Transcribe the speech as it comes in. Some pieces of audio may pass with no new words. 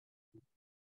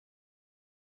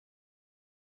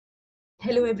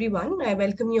Hello, everyone. I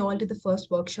welcome you all to the first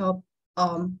workshop,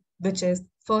 which is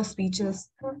first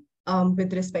speeches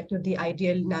with respect to the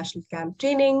ideal national camp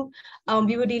training.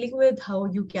 We were dealing with how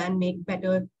you can make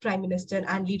better prime minister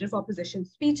and leader of opposition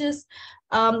speeches.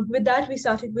 With that, we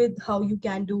started with how you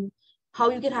can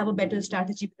have a better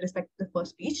strategy with respect to the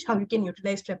first speech, how you can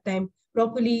utilize prep time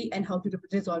properly, and how to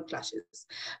resolve clashes.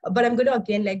 But I'm going to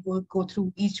again go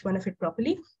through each one of it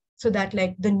properly so that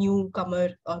the newcomer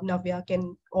Navya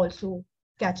can also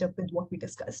catch up with what we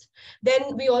discussed.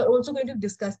 Then we are also going to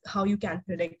discuss how you can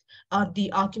predict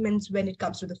the arguments when it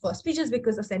comes to the first speeches,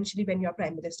 because essentially when you're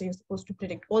prime minister, you're supposed to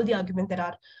predict all the arguments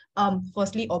that are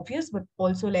firstly obvious, but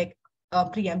also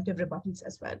preemptive rebuttals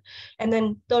as well. And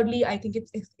then thirdly, I think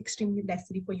it's extremely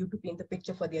necessary for you to paint the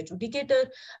picture for the adjudicator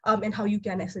and how you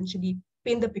can essentially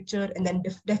paint the picture and then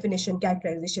definition,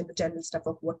 characterization, the general stuff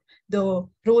of what the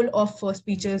role of first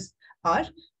speeches are.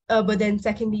 But then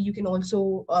secondly, you can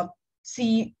also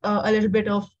see a little bit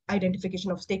of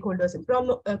identification of stakeholders and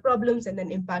problems, and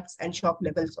then impacts and shock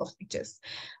levels of speeches.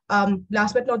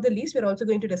 Last but not the least, we're also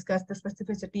going to discuss the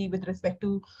specificity with respect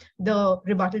to the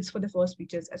rebuttals for the first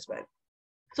speeches as well.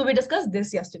 So we discussed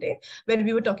this yesterday when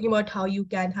we were talking about how you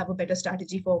can have a better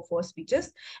strategy for first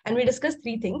speeches. And we discussed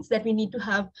three things that we need to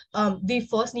have. We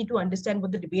first need to understand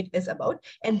what the debate is about,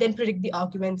 and then predict the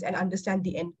arguments and understand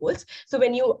the end goals. So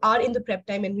when you are in the prep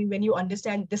time and when you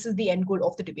understand this is the end goal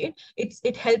of the debate,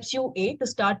 it helps you to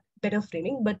start better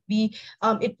framing, but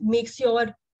it makes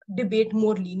your debate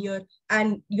more linear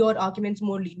and your arguments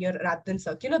more linear rather than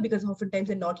circular, because oftentimes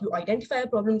and not you identify a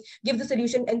problem, give the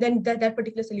solution, and then that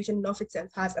particular solution of itself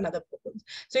has another problem.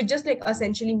 So it just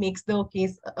essentially makes the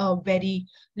case very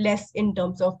less in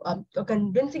terms of a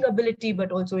convincing ability,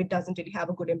 but also it doesn't really have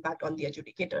a good impact on the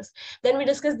adjudicators. Then we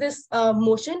discussed this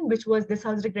motion, which was "This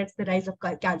House regrets the rise of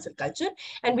cancel culture,"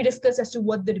 and we discussed as to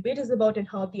what the debate is about and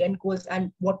how the end goals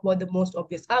and what were the most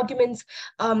obvious arguments.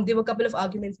 There were a couple of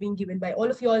arguments being given by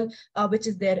all of you all, which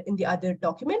is there in the other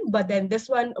document. But then this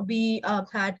one, we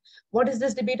had, what is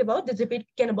this debate about? This debate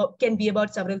can be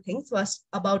about several things. First,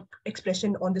 about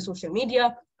expression on the social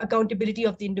media, accountability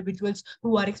of the individuals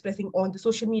who are expressing on the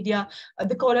social media,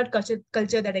 the call-out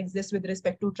culture that exists with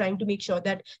respect to trying to make sure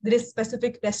that there is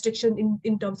specific restriction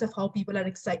in terms of how people are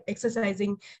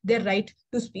exercising their right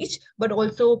to speech, but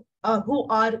also who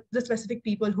are the specific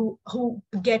people who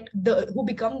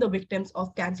become the victims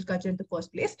of cancel culture in the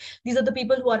first place. These are the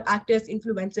people who are actors,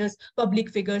 influencers, public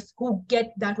figures who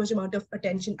get that much amount of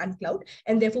attention and clout,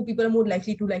 and therefore people are more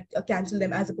likely to cancel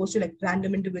them as opposed to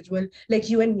random individual like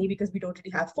you and me, because we don't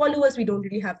really have followers, we don't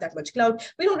really have that much clout,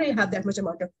 we don't really have that much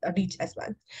amount of reach as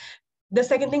well. The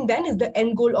second thing then is the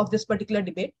end goal of this particular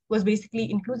debate was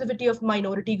basically inclusivity of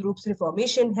minority groups,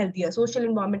 reformation, healthier social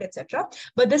environment, etc.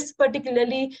 But this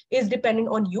particularly is dependent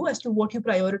on you as to what you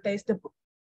prioritize the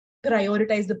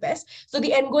best. So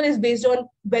the end goal is based on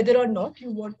whether or not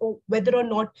you want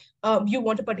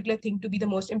a particular thing to be the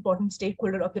most important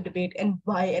stakeholder of the debate, and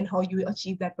why and how you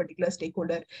achieve that particular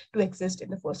stakeholder to exist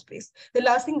in the first place. The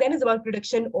last thing then is about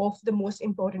prediction of the most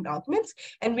important arguments,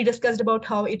 and we discussed about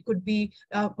how it could be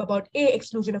about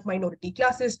exclusion of minority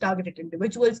classes, targeted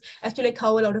individuals, as to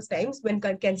how a lot of times when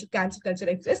cancel culture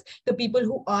exists, the people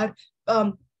who are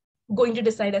going to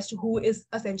decide as to who is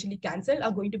essentially cancelled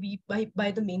are going to be by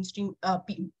the mainstream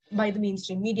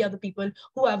media, the people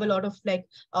who have a lot of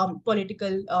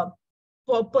political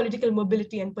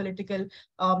mobility and political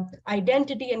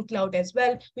identity and clout as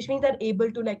well, which means they're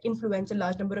able to influence a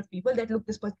large number of people that look,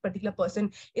 this particular person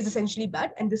is essentially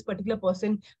bad, and this particular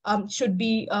person should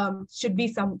be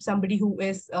somebody who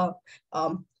is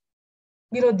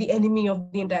the enemy of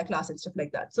the entire class and stuff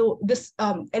like that. So this,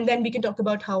 and then we can talk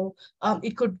about how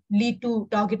it could lead to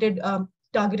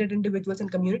targeted individuals and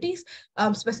communities,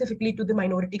 specifically to the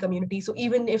minority community. So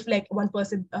even if one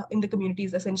person in the community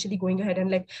is essentially going ahead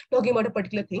and talking about a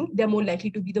particular thing, they're more likely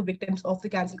to be the victims of the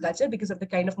cancel culture because of the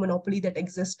kind of monopoly that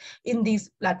exists in these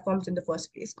platforms in the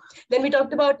first place. Then we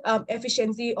talked about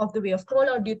efficiency of the way of call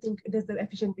out. Do you think it is the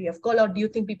efficient way of call out? Do you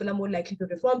think people are more likely to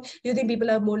reform? Do you think people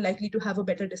are more likely to have a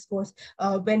better discourse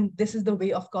when this is the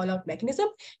way of call out mechanism?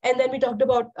 And then we talked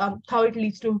about how it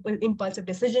leads to impulsive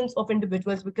decisions of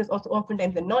individuals, because also often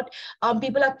than not,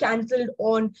 people are cancelled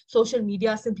on social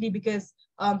media simply because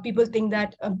people think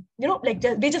that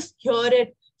they just hear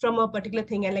it from a particular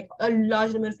thing, and a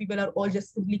large number of people are all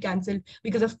just simply cancelled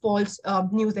because of false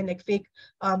news and fake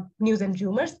news and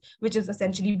rumors, which is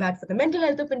essentially bad for the mental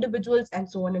health of individuals and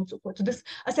so on and so forth. So this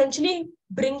essentially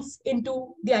brings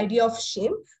into the idea of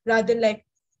shame rather than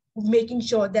making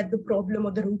sure that the problem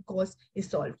or the root cause is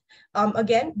solved.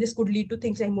 Again, this could lead to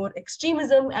things like more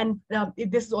extremism, and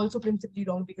this is also principally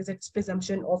wrong because it's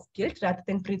presumption of guilt rather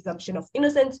than presumption of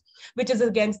innocence, which is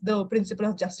against the principle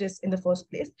of justice in the first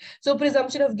place. So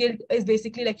presumption of guilt is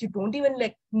basically like you don't even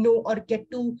like know or get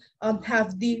to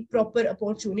have the proper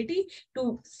opportunity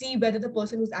to see whether the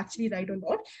person was actually right or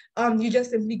not. You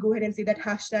just simply go ahead and say that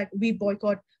hashtag we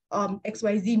boycott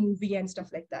XYZ movie and stuff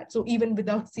like that. So even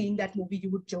without seeing that movie,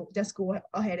 you would just go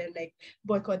ahead and like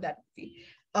boycott that movie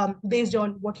based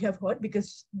on what you have heard,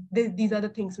 because these are the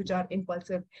things which are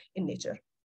impulsive in nature.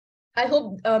 I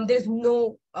hope there's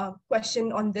no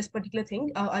question on this particular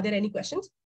thing. Are there any questions?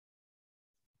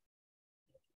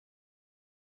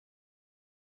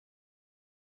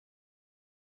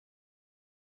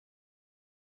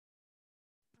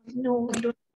 No.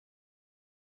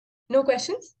 No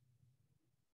questions?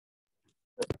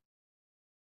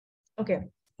 Okay,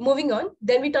 moving on.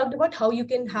 Then we talked about how you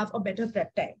can have a better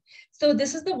prep time. So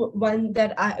this is the one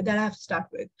that I have to start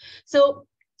with. So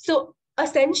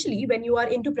essentially, when you are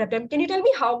into prep time, can you tell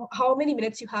me how many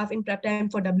minutes you have in prep time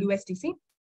for WSTC?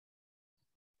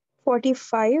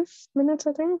 45 minutes,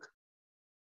 I think.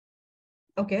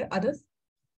 Okay, others?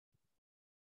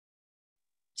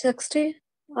 60.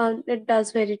 It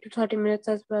does vary to 30 minutes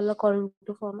as well, according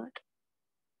to format.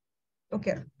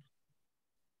 Okay.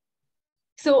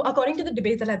 So according to the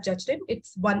debates that I've judged in,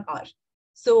 it's 1 hour.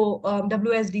 So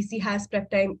WSDC has prep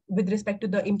time with respect to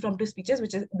the impromptu speeches,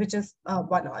 which is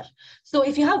 1 hour. So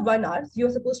if you have 1 hour,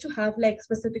 you're supposed to have like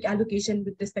specific allocation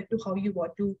with respect to how you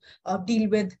want to deal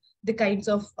with the kinds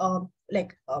of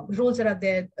roles that are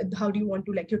there. How do you want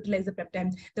to like utilize the prep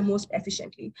time the most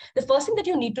efficiently? The first thing that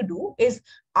you need to do is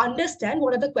understand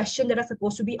what are the questions that are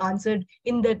supposed to be answered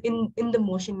in the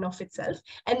motion of itself,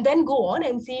 and then go on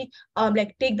and see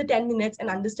like take the 10 minutes and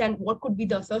understand what could be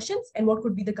the assertions and what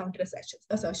could be the counter assertions.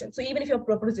 So even if your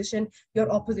proposition,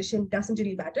 your opposition doesn't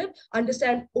really matter,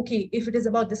 understand, okay, if it is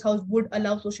about this house would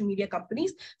allow social media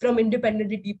companies from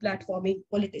independently deplatforming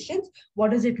politicians,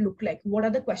 what does it look like? What are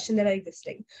the questions that are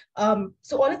existing?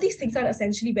 So all of these things are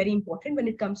essentially very important when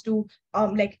it comes to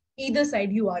like either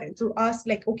side you are in. So ask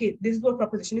like, okay, this is what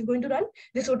proposition is going to run,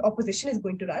 this is what opposition is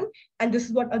going to run, and this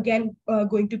is what again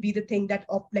going to be the thing that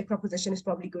like proposition is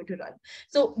probably going to run.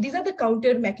 So these are the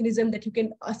counter mechanism that you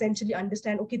can essentially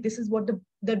understand, okay, this is what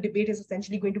the debate is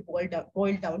essentially going to boil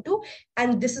down to,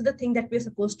 and this is the thing that we're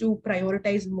supposed to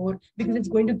prioritize more because it's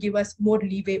going to give us more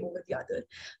leeway over the other.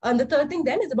 And the third thing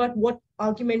then is about what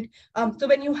argument. So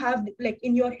when you have like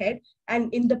in your head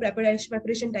and in the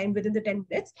preparation time within the 10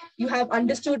 minutes, you have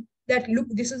understood that, look,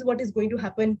 this is what is going to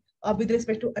happen with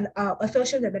respect to an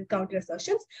assertions and then counter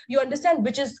assertions. You understand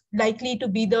which is likely to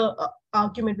be the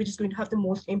argument which is going to have the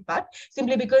most impact,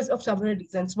 simply because of several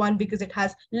reasons. One, because it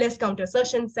has less counter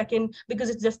assertions. Second, because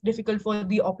it's just difficult for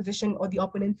the opposition or the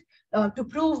opponent to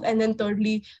prove. And then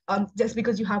thirdly, just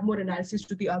because you have more analysis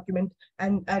to the argument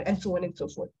and so on and so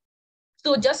forth.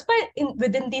 So just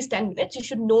within these 10 minutes, you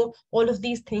should know all of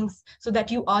these things so that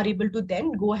you are able to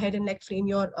then go ahead and like frame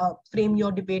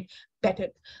your debate better.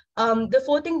 The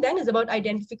fourth thing then is about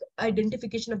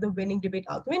identification of the winning debate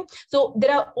argument. So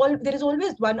there is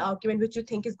always one argument which you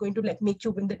think is going to like make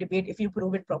you win the debate if you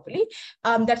prove it properly.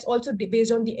 That's also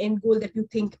based on the end goal that you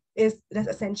think that's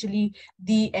essentially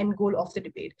the end goal of the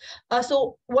debate.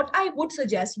 So what I would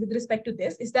suggest with respect to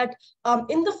this is that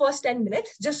in the first 10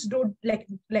 minutes, just do like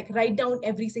write down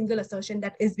every single assertion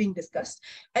that is being discussed,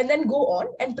 and then go on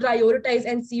and prioritize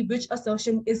and see which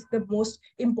assertion is the most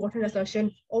important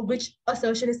assertion, or which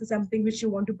assertion is something which you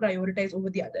want to prioritize over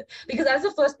the other. Because as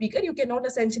a first speaker, you cannot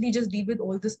essentially just deal with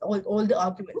all the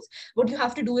arguments. What you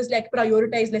have to do is like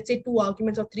prioritize, let's say 2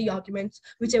 arguments or 3 arguments,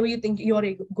 whichever you think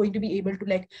you're going to be able to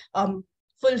like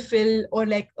fulfill or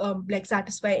like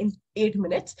satisfy in 8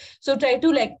 minutes. So try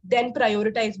to like then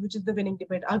prioritize which is the winning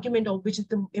debate argument, or which is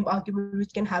the argument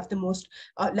which can have the most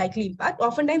likely impact.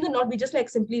 Oftentimes or not, we just like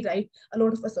simply write a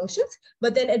lot of assertions,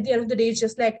 but then at the end of the day, it's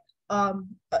just like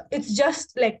it's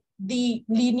just like the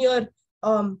linear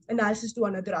analysis to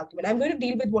another argument. I'm going to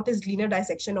deal with what is linear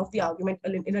dissection of the argument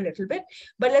in a little bit,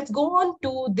 but let's go on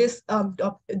to this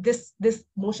this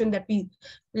motion that we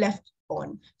left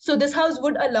on. So this house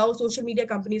would allow social media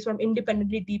companies from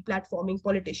independently deplatforming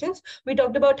politicians. We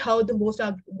talked about how the most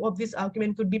obvious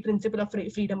argument could be principle of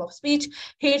freedom of speech,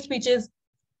 hate speeches,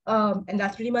 and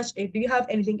that's pretty much it. Do you have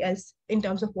anything else in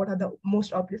terms of what are the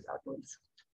most obvious arguments?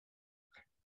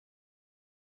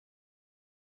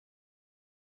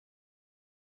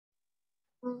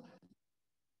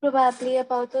 Probably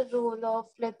about the role of,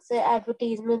 let's say,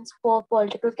 advertisements for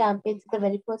political campaigns in the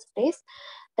very first place,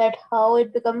 that how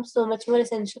it becomes so much more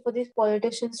essential for these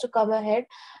politicians to come ahead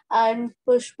and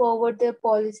push forward their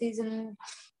policies in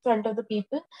front of the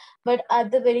people. But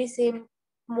at the very same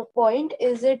point,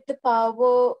 is it the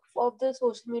power of the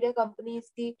social media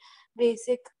companies, the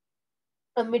basic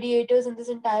mediators in this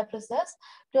entire process,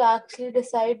 to actually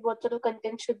decide what sort of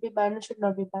content should be banned and should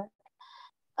not be banned?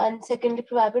 And secondly,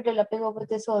 probably developing over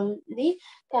this only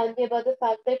can be about the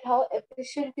fact that how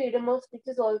efficient freedom of speech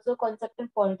is also a concept in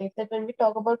politics. That when we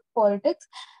talk about politics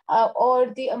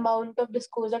or the amount of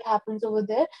discourse that happens over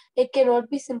there, it cannot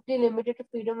be simply limited to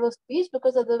freedom of speech,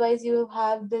 because otherwise you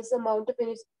have this amount of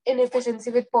inefficiency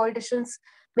with politicians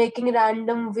making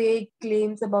random vague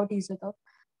claims about each other,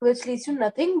 which leads to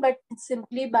nothing but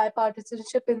simply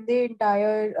bipartisanship in the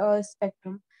entire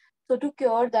spectrum. So to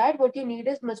cure that, what you need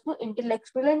is much more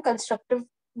intellectual and constructive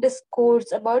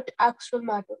discourse about actual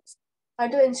matters.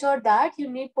 And to ensure that, you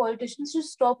need politicians to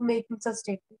stop making such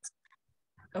statements.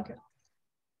 Okay.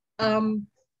 All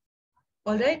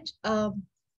right.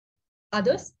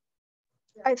 Others?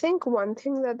 I think one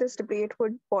thing that this debate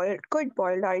could boil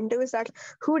down to is that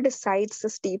who decides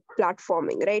this deep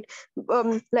platforming, right?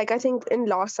 Like I think in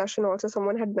last session also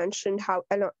someone had mentioned how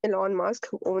Elon Musk,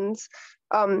 who owns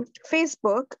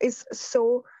Facebook, is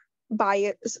so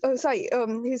biased.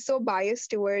 He's so biased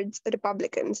towards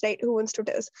Republicans, right? Who owns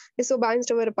Twitter is so biased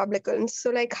toward Republicans. So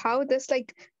like how this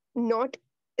like not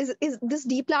is this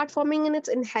deplatforming in its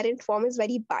inherent form is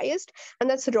very biased, and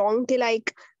that's wrong to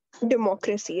like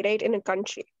democracy, right, in a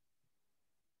country.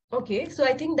 Okay, so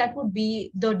I think that would be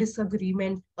the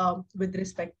disagreement with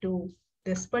respect to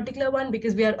this particular one,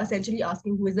 because we are essentially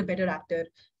asking who is the better actor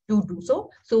to do so.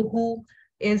 So who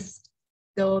is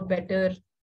the better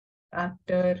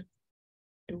actor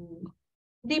to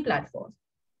deplatform?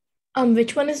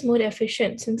 Which one is more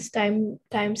efficient, since time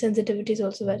sensitivity is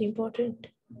also very important?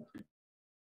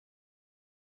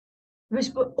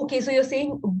 Okay, so you're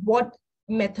saying what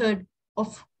method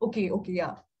of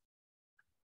yeah.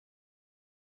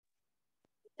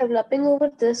 Developing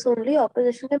over this only,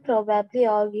 opposition can probably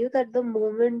argue that the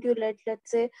moment you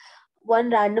let's say,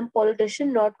 one random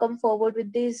politician not come forward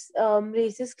with these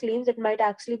racist claims that might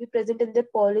actually be present in their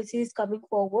policies coming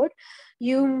forward,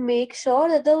 you make sure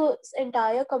that the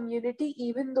entire community,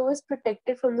 even though is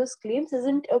protected from those claims,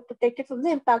 isn't protected from the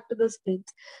impact of those claims.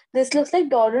 This looks like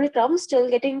Donald Trump still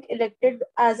getting elected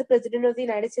as the president of the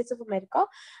United States of America,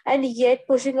 and yet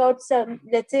pushing out some,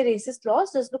 let's say, racist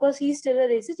laws just because he's still a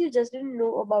racist. You just didn't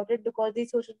know about it because these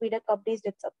social media companies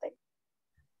did something.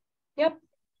 Yep.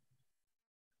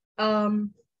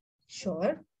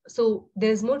 Sure. So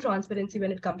there's more transparency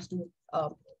when it comes to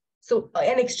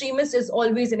an extremist is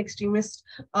always an extremist,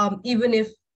 even if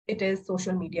it is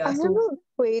social media. I have a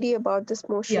query about this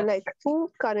motion. Yeah. Like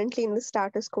who currently in the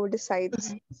status quo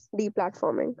decides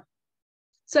deplatforming?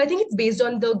 So I think it's based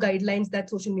on the guidelines that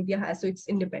social media has, so it's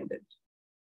independent.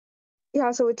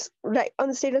 Yeah, so it's right on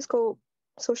the status quo,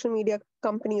 social media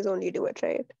companies only do it,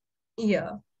 right?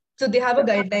 Yeah. So they have a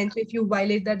guideline. So if you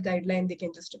violate that guideline, they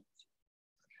can just.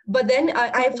 But then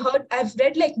I've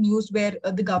read like news where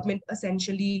the government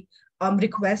essentially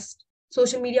requests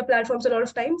social media platforms a lot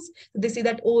of times. They say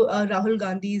that, Rahul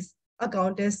Gandhi's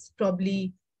account is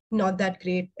probably not that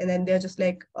great. And then they're just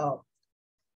like, a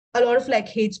lot of like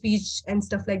hate speech and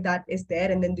stuff like that is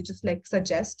there. And then they just like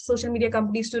suggest social media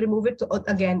companies to remove it. So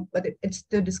again, but it's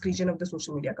the discretion of the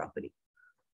social media company.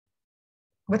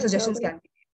 But suggestions can be.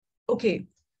 Okay.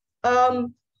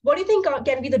 What do you think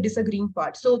can be the disagreeing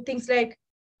part? So things like,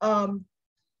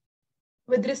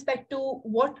 with respect to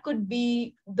what could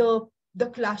be the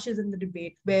clashes in the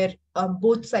debate where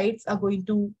both sides are going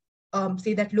to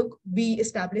say that, look, we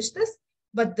established this,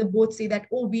 but the both say that,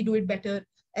 oh, we do it better.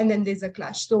 And then there's a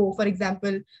clash. So for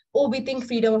example, oh, we think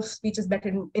freedom of speech is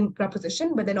better in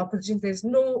proposition, but then opposition says,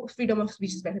 no, freedom of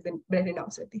speech is better in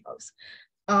outside the house.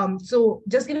 So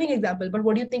just giving an example, but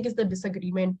what do you think is the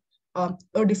disagreement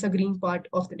or disagreeing part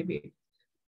of the debate?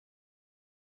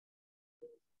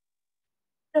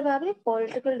 Probably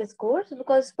political discourse,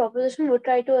 because proposition would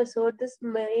try to assert this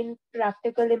main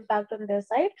practical impact on their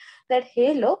side, that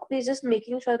hey, look, we're just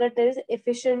making sure that there is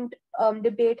efficient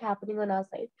debate happening on our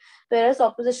side, whereas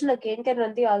opposition again can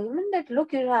run the argument that,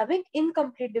 look, you're having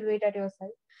incomplete debate at your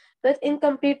side with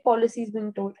incomplete policies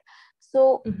being told.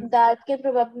 So that can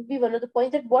probably be one of the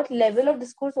points, that what level of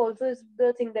discourse also is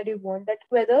the thing that you want, that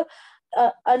whether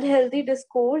unhealthy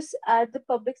discourse at the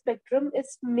public spectrum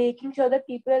is making sure that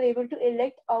people are able to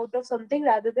elect out of something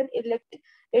rather than elect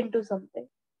into something.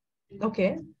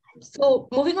 Okay. So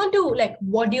moving on to like,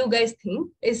 what do you guys think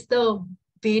is the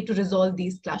way to resolve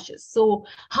these clashes. So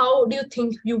how do you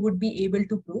think you would be able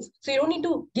to prove? So you don't need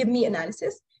to give me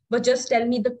analysis, but just tell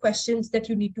me the questions that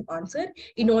you need to answer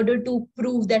in order to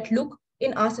prove that, look,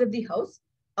 in our side of the house,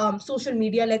 social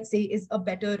media, let's say, is a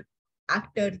better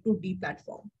actor to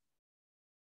deplatform.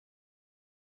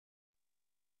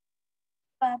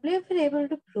 Probably if we're able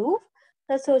to prove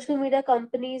that social media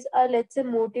companies are, let's say,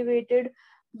 motivated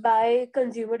by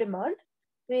consumer demand,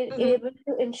 we're able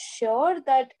to ensure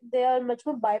that they are much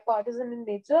more bipartisan in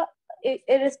nature,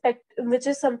 which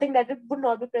is something that it would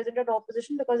not be present in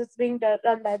opposition because it's being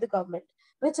run by the government,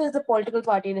 which is the political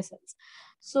party in a sense.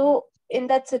 So in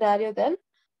that scenario, then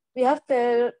we have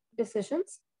fair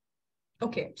decisions.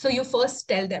 Okay, so you first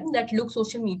tell them that, look,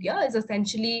 social media is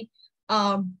essentially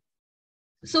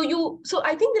so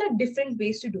I think there are different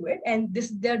ways to do it, and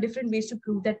there are different ways to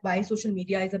prove that why social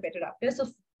media is a better actor.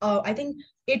 So I think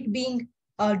it being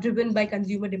driven by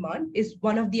consumer demand is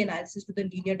one of the analysis to the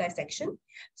linear dissection.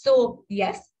 So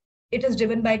yes, it is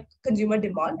driven by consumer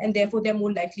demand, and therefore they're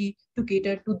more likely to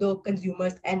cater to the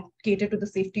consumers and cater to the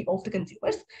safety of the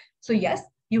consumers. So yes,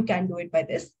 you can do it by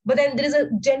this. But then there is a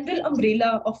general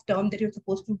umbrella of term that you're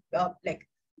supposed to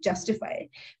justify.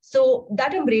 So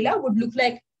that umbrella would look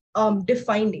like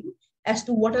defining as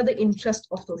to what are the interests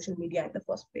of social media in the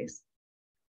first place.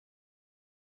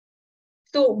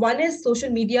 So one is social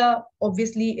media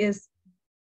obviously is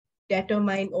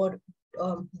determined or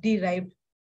derived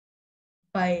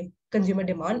by consumer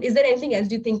demand. Is there anything else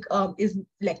do you think is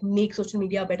like make social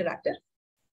media a better actor?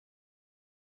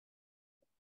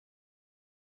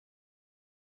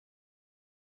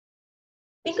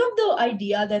 Think of the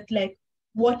idea that, like,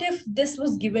 what if this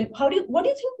was given? What do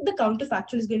you think the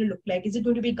counterfactual is going to look like? Is it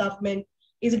going to be government?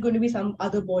 Is it going to be some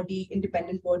other body,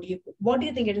 independent body? What do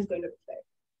you think it is going to look like?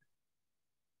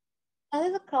 I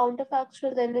think the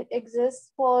counterfactual then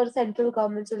exists for central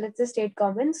governments, so let's say state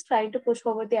governments, trying to push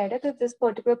forward the idea that this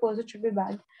particular person should be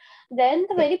banned. Then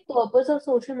the very purpose of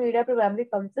social media probably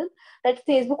comes in that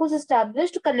Facebook was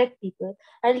established to connect people,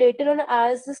 and later on,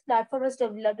 as this platform has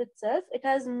developed itself, it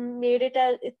has made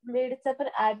itself an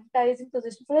advertising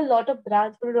position for a lot of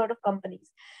brands, for a lot of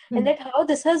companies, and that how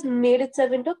this has made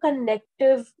itself into a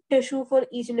connective tissue for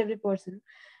each and every person.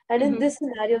 And in this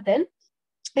scenario, then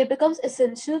it becomes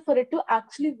essential for it to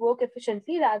actually work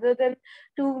efficiently rather than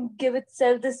to give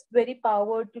itself this very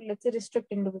power to, let's say,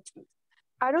 restrict individuals.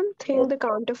 I don't think the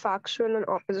counterfactual and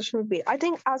opposition would be. I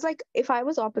think as like if I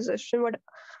was opposition, what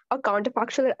a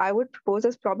counterfactual that I would propose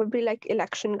is probably like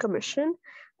election commission,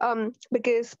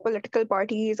 because political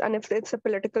parties, and if it's a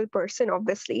political person,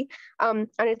 obviously, and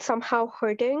it's somehow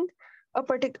hurting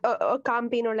a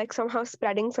campaign, or like somehow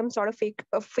spreading some sort of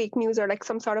fake news, or like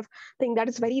some sort of thing that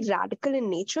is very radical in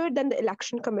nature, then the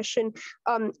election commission,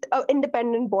 an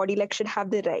independent body, like should have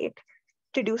the right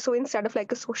to do so instead of like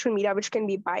a social media which can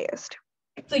be biased.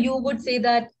 So you would say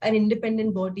that an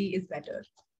independent body is better?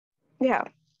 Yeah.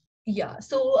 Yeah.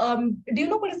 So do you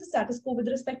know what is the status quo with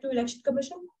respect to election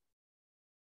commission?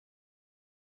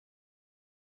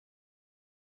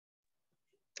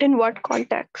 In what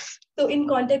context? So in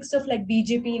context of like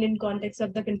BJP and in context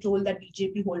of the control that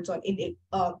BJP holds on in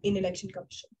election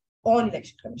commission, on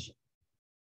election commission.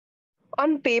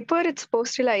 On paper, it's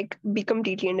supposed to like be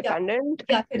completely independent.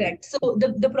 Yeah, correct. So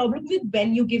the problem with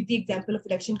when you give the example of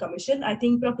election commission, I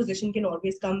think proposition can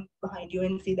always come behind you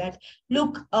and say that,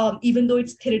 look, even though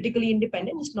it's theoretically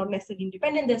independent, it's not necessarily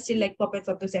independent. They're still like puppets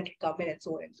of the central government and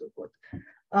so on and so forth.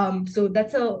 So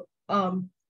that's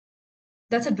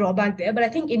a drawback there. But I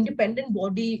think independent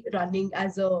body running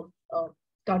as a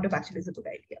counterfactual is a good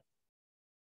idea.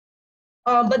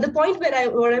 But the point what I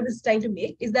was trying to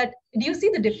make is that, do you see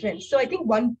the difference? So I think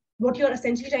what you're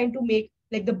essentially trying to make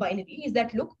like the binary is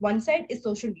that, look, one side is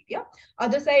social media,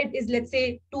 other side is, let's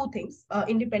say, two things,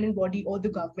 independent body or the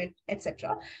government,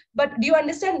 etc. But do you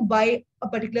understand why a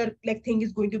particular like thing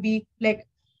is going to be like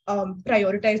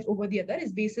prioritized over the other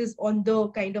is basis on the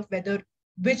kind of whether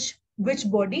which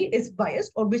body is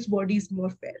biased or which body is more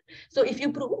fair. So if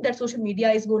you prove that social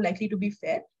media is more likely to be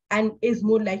fair and is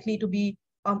more likely to be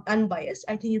unbiased,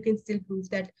 I think you can still prove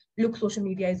that, look, social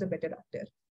media is a better actor.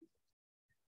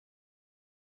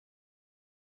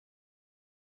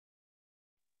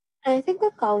 I think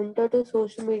the counter to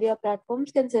social media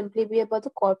platforms can simply be about the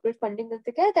corporate funding that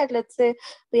they get. That, let's say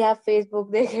we have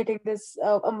Facebook, they're getting this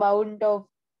amount of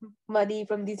money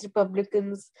from these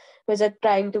Republicans, which are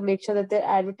trying to make sure that their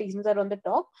advertisements are on the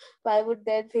top. Why would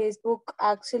then Facebook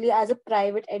actually, as a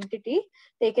private entity,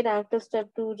 take an active step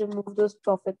to remove those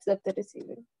profits that they're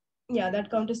receiving? Yeah,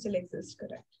 that counter still exists,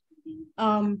 correct.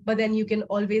 But then you can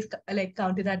always like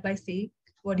counter that by saying,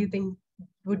 what do you think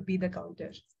would be the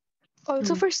counter?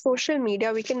 Also for social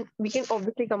media, we can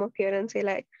obviously come up here and say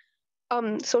like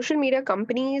social media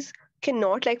companies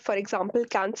cannot, like, for example,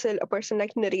 cancel a person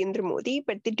like Narendra Modi,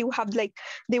 but they do have like,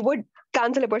 they would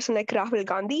cancel a person like Rahul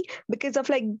Gandhi because of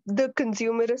like the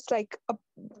consumerist like a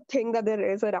thing that there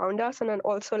is around us, and then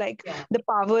also like the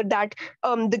power that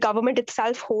the government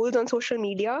itself holds on social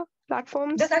media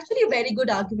platforms. That's actually a very good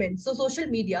argument. So social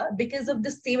media, because of the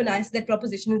same analysis that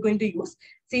proposition is going to use,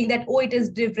 saying that, oh, it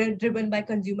is driven by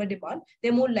consumer demand,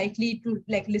 they're more likely to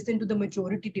like listen to the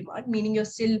majority demand, meaning you're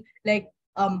still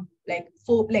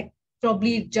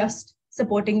probably just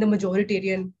supporting the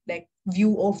majoritarian like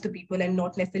view of the people and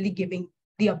not necessarily giving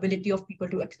the ability of people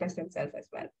to express themselves as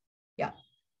well. Yeah.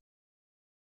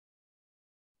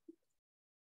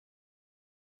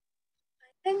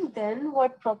 I think then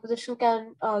what proposition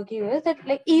can argue is that,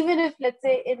 like, even if, let's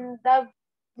say, in the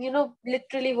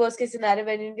literally worst case scenario,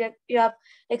 when you have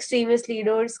extremist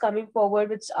leaders coming forward,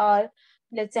 which are,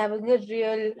 let's say, having a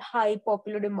real high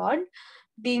popular demand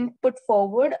being put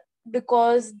forward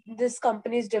because this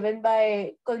company is driven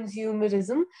by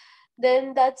consumerism,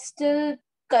 then that's still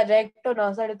correct on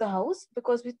our side of the house,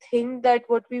 because we think that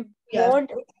what we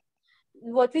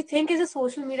think is a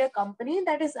social media company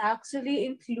that is actually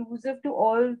inclusive to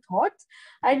all thoughts,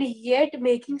 and yet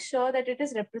making sure that it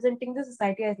is representing the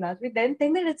society at large. We then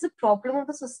think that it's a problem of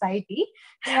the society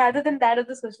rather than that of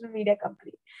the social media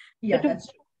company. Yeah, that's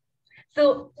true.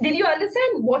 So did you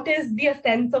understand what is the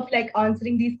sense of like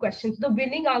answering these questions? The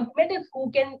winning argument is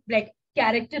who can like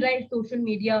characterize social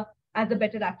media as a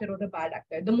better actor or a bad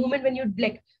actor. The moment when you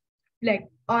like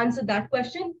answer that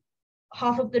question,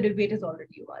 half of the debate is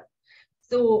already won.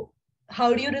 So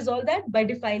how do you resolve that? By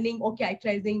defining or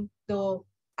characterizing the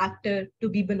actor to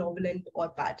be benevolent or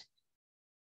bad.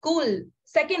 Cool.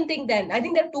 Second thing then, I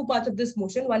think there are two parts of this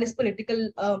motion. One is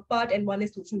political part and one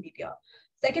is social media.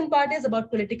 Second part is about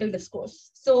political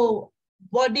discourse. So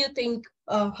what do you think,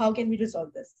 how can we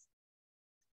resolve this?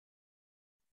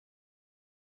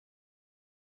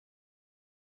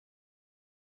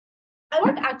 I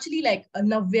want actually like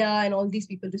Navya and all these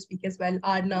people to speak as well.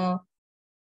 Arna.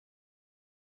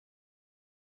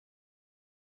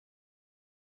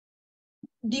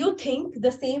 Do you think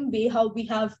the same way how we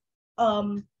have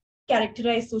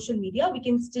characterized social media, we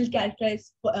can still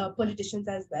characterize politicians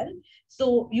as well?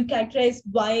 So you characterize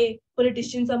why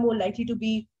politicians are more likely to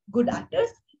be good actors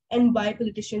and why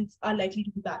politicians are likely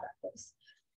to be bad actors.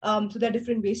 So there are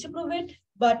different ways to prove it,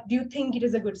 but do you think it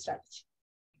is a good strategy?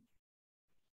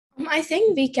 I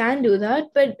think we can do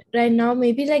that, but right now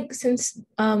maybe like since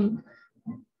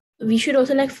we should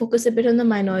also like focus a bit on the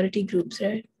minority groups,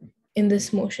 right, in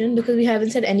this motion, because we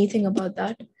haven't said anything about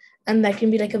that, and that can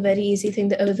be like a very easy thing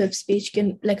that a whip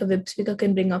speaker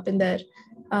can bring up in their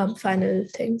final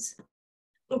things.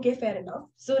 Okay, fair enough.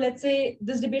 So let's say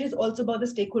this debate is also about the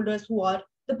stakeholders who are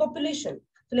the population.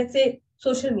 So let's say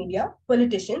social media,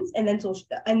 politicians, and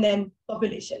then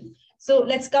population. So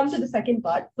let's come to the second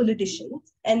part,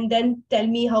 politicians, and then tell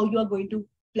me how you are going to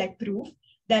like prove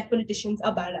that politicians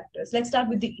are bad actors. Let's start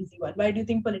with the easy one. Why do you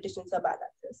think politicians are bad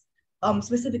actors?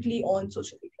 Specifically on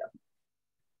social media.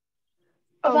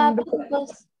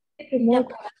 Because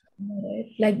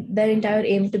like their entire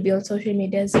aim to be on social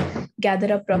media is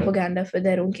gather up propaganda for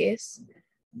their own case.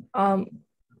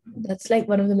 That's like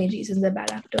one of the main reasons they're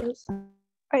bad actors.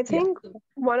 I think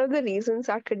one of the reasons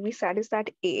that could be said is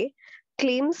that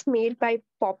claims made by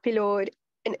popular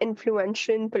and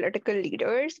influential political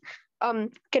leaders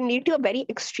can lead to a very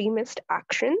extremist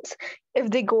actions if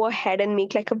they go ahead and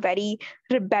make like a very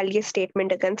rebellious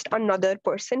statement against another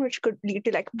person, which could lead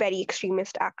to like very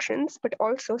extremist actions. But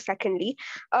also, secondly,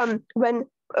 when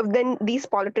then these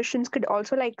politicians could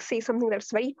also like say something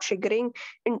that's very triggering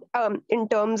in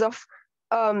terms of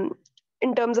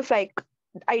like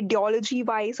ideology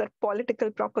wise or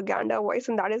political propaganda wise,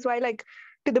 and that is why like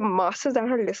to the masses that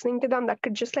are listening to them, that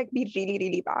could just like be really,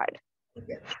 really bad.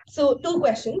 Okay. So two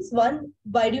questions. One,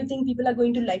 why do you think people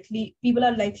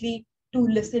are likely to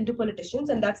listen to politicians?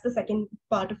 And that's the second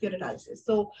part of your analysis.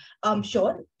 So I'm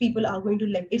sure people are going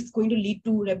to it's going to lead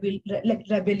to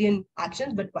rebellion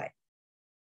actions, but why?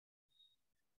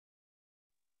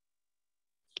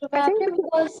 I think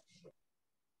because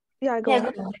Go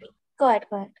ahead. Go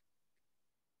ahead.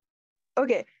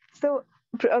 Okay, so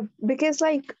because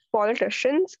like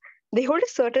politicians, they hold a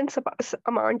certain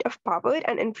amount of power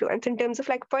and influence in terms of,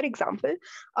 like, for example,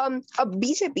 a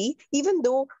BJP, even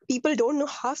though people don't know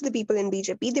half the people in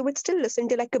BJP, they would still listen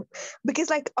to because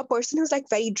like a person who's like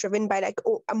very driven by like,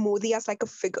 oh, a Modi as like a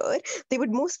figure, they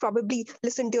would most probably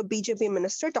listen to a BJP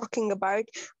minister talking about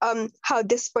how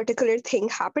this particular thing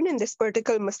happened and this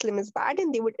particular Muslim is bad,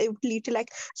 and it would lead to like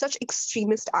such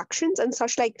extremist actions and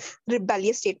such like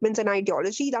rebellious statements and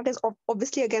ideology that is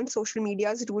obviously against social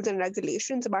media's rules and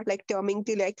regulations about like terming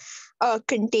to like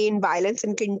contain violence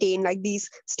and contain like these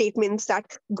statements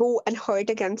that go and hurt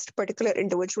against particular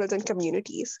individuals and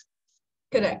communities.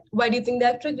 Correct. Why do you think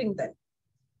they're triggering then?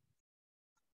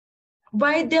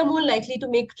 Why they're more likely to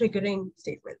make triggering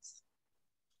statements?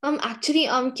 Actually,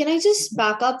 can I just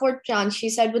back up what Priyanshi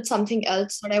said with something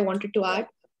else that I wanted to add?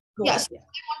 Yes, what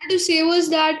I wanted to say was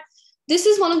that this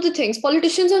is one of the things.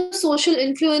 Politicians have social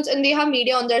influence and they have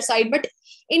media on their side, but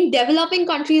in developing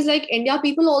countries like India,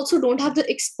 people also don't have the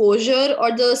exposure or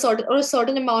a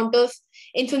certain amount of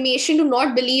information to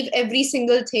not believe every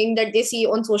single thing that they see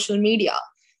on social media.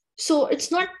 So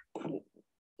it's not,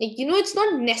 it's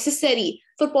not necessary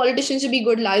for politicians to be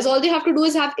good liars. All they have to do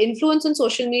is have influence on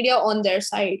social media on their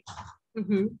side.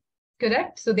 Mm-hmm.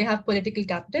 Correct. So they have political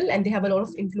capital and they have a lot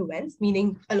of influence,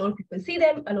 meaning a lot of people see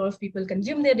them, a lot of people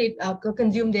consume their data,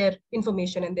 consume their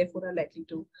information, and therefore are likely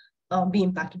to be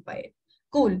impacted by it.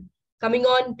 Cool. Coming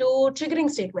on to triggering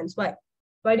statements. Why?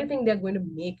 Why do you think they're going to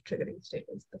make triggering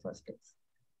statements in the first place?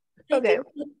 Okay.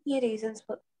 Key reasons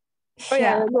for. Oh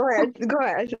yeah, go ahead. Go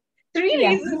ahead. 3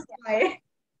 reasons why.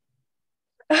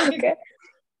 Okay.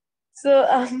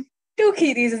 So 2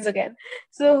 key reasons again.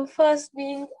 So first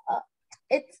being,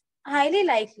 it's highly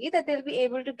likely that they'll be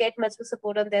able to get much more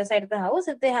support on their side of the house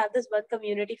if they have this one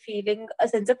community feeling a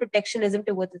sense of protectionism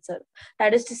towards itself.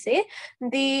 That is to say,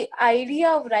 the idea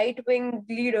of right-wing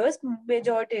leaders,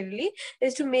 majoritarily,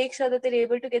 is to make sure that they're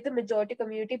able to get the majority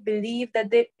community believe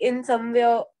that they're in some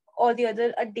way or the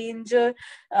other a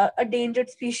endangered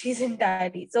species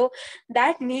entirely. So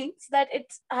that means that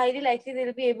it's highly likely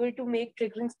they'll be able to make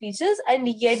triggering speeches and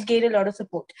yet gain a lot of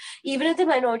support. Even if the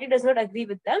minority does not agree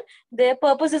with them, their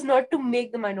purpose is not to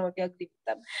make the minority agree with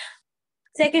them.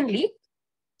 Secondly,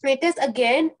 it is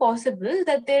again possible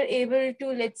that they're able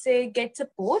to, let's say, get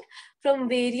support from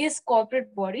various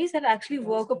corporate bodies that actually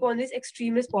work upon these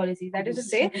extremist policies. That is to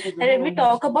say, that when we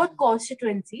talk about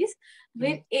constituencies,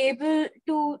 they're able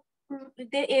to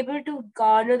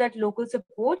garner that local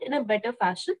support in a better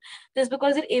fashion, just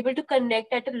because they're able to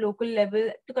connect at a local level,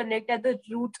 to connect at the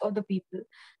roots of the people.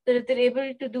 So if they're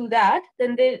able to do that,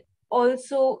 then they're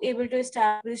also able to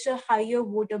establish a higher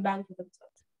voter bank for themselves.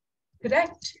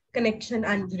 Correct. Connection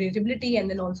and relatability, and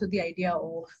then also the idea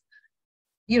of,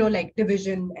 like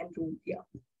division and rule. Yeah.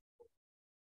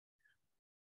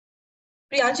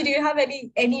 Priyanshi, do you have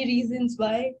any reasons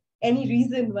why? Any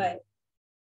reason why?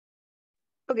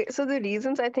 Okay, so the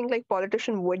reasons I think like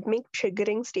politician would make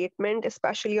triggering statement,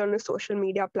 especially on a social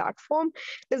media platform,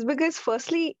 is because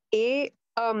firstly, I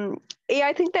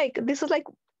think like this is like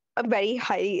a very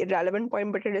high relevant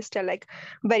point, but it is still like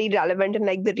very relevant in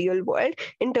like the real world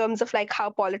in terms of like how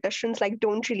politicians like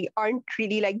aren't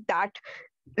really like that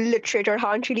literate or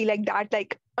aren't really like that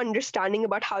like understanding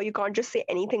about how you can't just say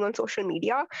anything on social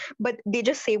media, but they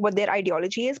just say what their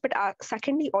ideology is. But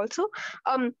secondly, also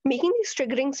making these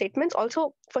triggering statements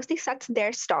also firstly sets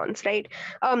their stance, right,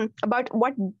 about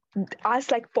what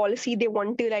as like policy they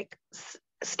want to like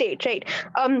state, right?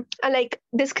 And like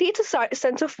this creates a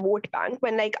sense of vote bank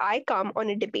when like I come on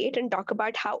a debate and talk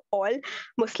about how all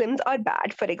Muslims are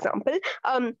bad, for example.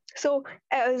 So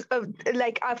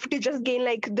like I have to just gain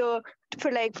like for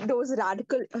like those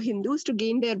radical Hindus to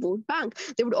gain their vote bank,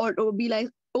 they would all be like,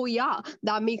 oh yeah,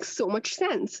 that makes so much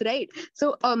sense, right?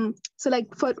 So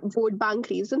like for vote bank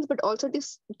reasons, but also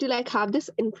to like have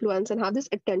this influence and have this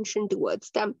attention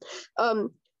towards them.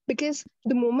 Because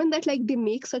the moment that like they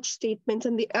make such statements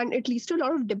and it leads to a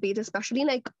lot of debates, especially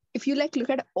like if you like look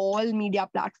at all media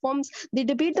platforms, they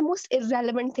debate the most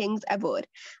irrelevant things ever.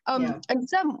 And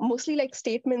these are mostly like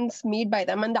statements made by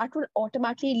them, and that will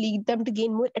automatically lead them to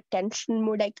gain more attention,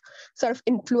 more like sort of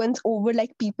influence over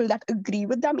like people that agree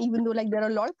with them, even though like there are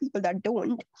a lot of people that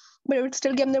don't, but it would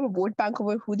still give them a vote bank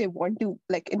over who they want to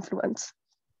like influence.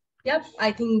 Yep,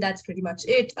 I think that's pretty much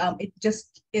it. It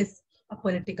just is a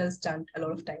political stunt a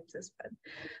lot of times as well.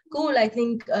 Cool. I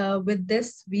think with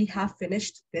this, we have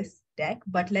finished this deck,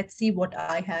 but let's see what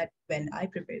I had when I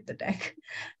prepared the deck.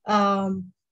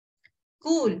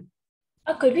 Cool.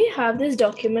 Could we have this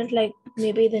document, like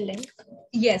maybe the link?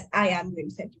 Yes, I am going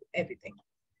to send you everything.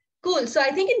 Cool. So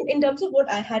I think in terms of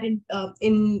what I had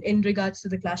in regards to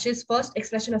the clashes, first,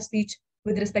 expression of speech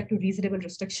with respect to reasonable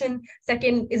restriction?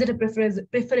 Second, is it a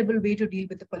preferable way to deal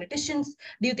with the politicians?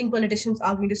 Do you think politicians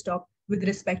are going to stop with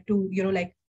respect to,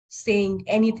 like saying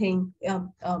anything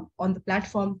on the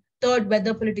platform? Third,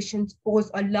 whether politicians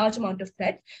pose a large amount of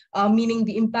threat, meaning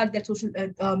the impact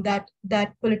that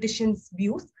that politicians'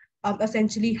 views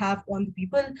essentially have on the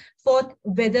people. Fourth,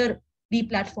 whether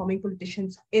deplatforming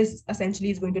politicians is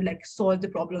going to like solve the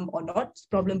problem or not,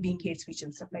 problem being hate speech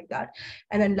and stuff like that.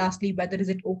 And then lastly, whether is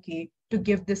it okay to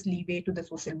give this leeway to the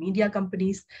social media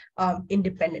companies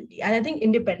independently. And I think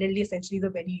independently essentially is a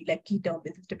very like key term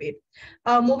in this debate.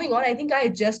 Moving on, I think I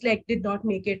just like did not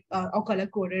make it or color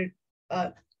coded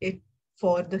it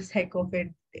for the heck of it,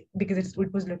 because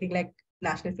it was looking like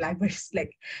national flag, but it's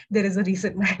like there is a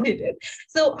reason why I did it.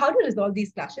 So how to resolve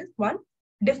these clashes? One,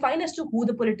 define as to who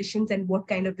the politicians and what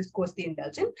kind of discourse they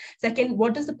indulge in. Second,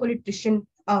 what does the politician,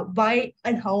 why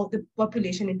and how the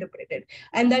population interpret it?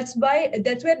 And that's where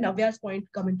Navya's point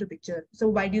come into picture. So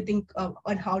why do you think,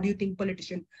 and how do you think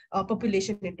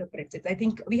population interprets it? I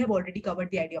think we have already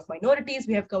covered the idea of minorities.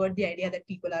 We have covered the idea that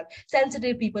people are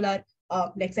sensitive, people are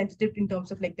like sensitive in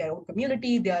terms of like their own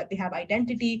community, they have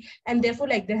identity, and therefore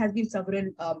like there has been several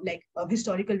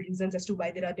historical reasons as to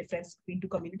why there are differences between two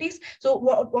communities. So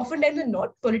oftentimes and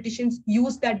not, politicians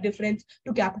use that difference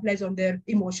to capitalize on their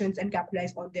emotions and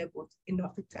capitalize on their votes in and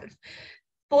of itself.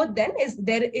 Fourth, then, is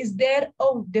there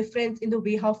a difference in the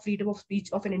way how freedom of speech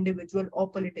of an individual or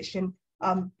politician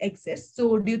exists?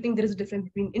 So do you think there is a difference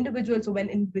between individuals, so when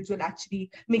an individual actually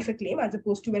makes a claim as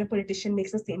opposed to when a politician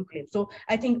makes the same claim? So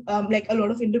I think like a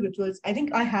lot of individuals, I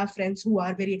think I have friends who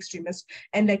are very extremist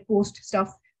and like post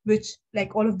stuff which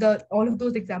like all of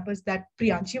those examples that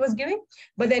Priyanshi was giving,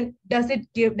 but then does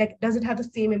it have the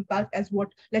same impact as what,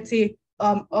 let's say,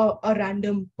 a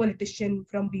random politician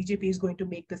from BJP is going to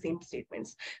make the same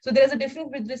statements? So there is a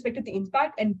difference with respect to the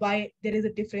impact and why there is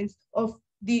a difference of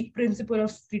the principle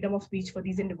of freedom of speech for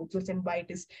these individuals and why it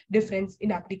is different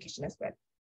in application as well.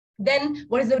 Then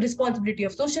what is the responsibility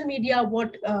of social media?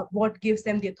 What gives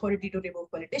them the authority to remove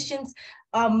politicians?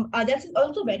 That's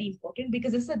also very important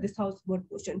because this is a this house word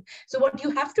question. So what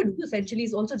you have to do essentially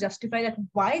is also justify that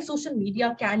why social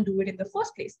media can do it in the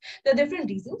first place. There are different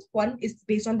reasons. One is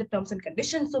based on the terms and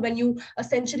conditions. So when you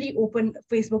essentially open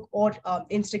Facebook or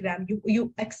Instagram,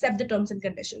 you accept the terms and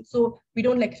conditions. So we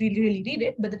don't like really read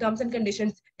it, but the terms and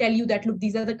conditions tell you that, look,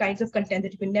 these are the kinds of content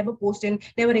that you can never post in,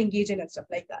 never engage in and stuff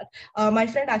like that. My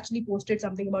friend actually posted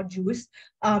something about Jews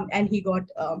and he got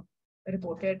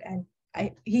reported, and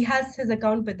he has his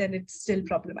account, but then it's still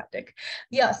problematic.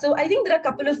 Yeah, so I think there are a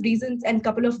couple of reasons and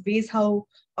couple of ways how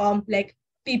like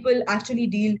people actually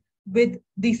deal with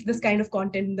this kind of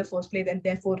content in the first place, and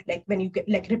therefore like when you get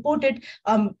like reported,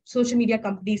 social media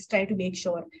companies try to make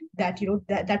sure that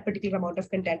that particular amount of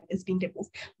content is being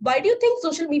removed. Why do you think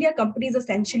social media companies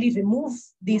essentially remove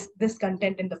this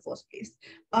content in the first place?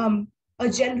 A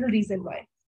general reason why.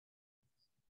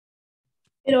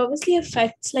 It obviously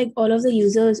affects like all of the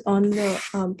users on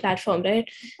the platform, right?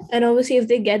 And obviously if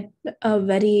they get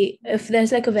if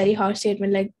there's like a very harsh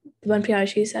statement like the one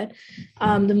Priyanshi said,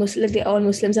 all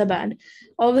Muslims are banned,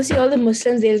 obviously all the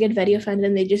Muslims, they'll get very offended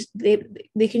and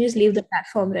they can just leave the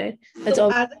platform, right? That's so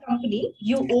all. As a company,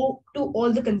 you owe to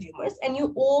all the consumers and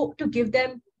you owe to give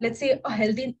them, let's say, a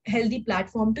healthy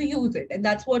platform to use it. And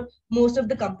that's what most of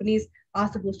the companies are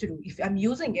supposed to do. If I'm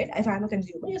using it, if I'm a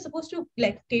consumer, you're supposed to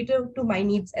like cater to my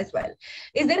needs as well.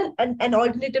 Is there an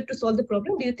alternative to solve the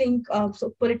problem? Do you think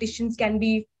so politicians can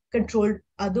be controlled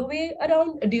other way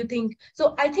around? Do you think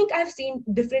so? I think I've seen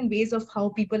different ways of how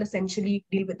people essentially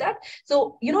deal with that.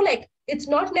 So like it's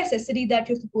not necessary that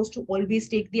you're supposed to always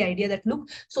take the idea that, look,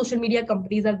 social media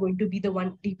companies are going to be the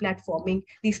one deplatforming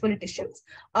these politicians.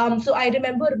 So I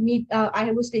remember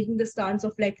I was taking the stance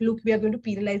of like, look, we are going to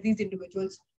penalize these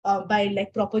individuals by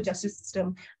like proper justice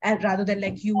system, and rather than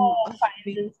like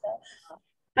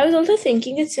I was also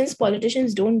thinking that since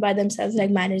politicians don't by themselves like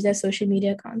manage their social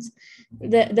media accounts,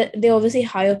 they obviously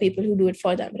hire people who do it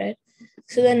for them, right?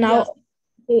 So then now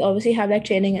we obviously have like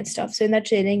training and stuff. So in that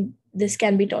training, this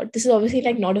can be taught. This is obviously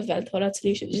like not a well thought out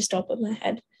solution, just top of my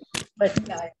head. But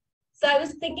yeah. So I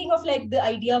was thinking of like the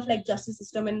idea of like justice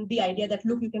system and the idea that,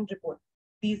 look, you can report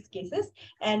these cases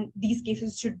and these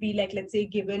cases should be like, let's say,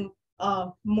 given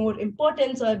more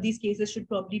importance, or these cases should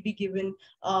probably be given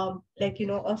like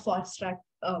a fast track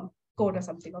code or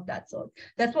something of that sort.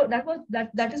 That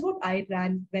is what I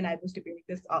ran when I was debating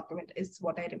this argument, is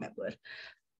what I remember.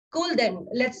 Cool, then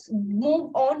let's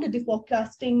move on to the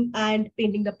forecasting and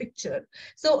painting the picture.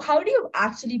 So how do you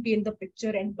actually paint the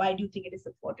picture, and why do you think it is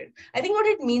important? I think what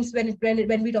it means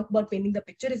when we talk about painting the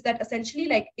picture is that essentially,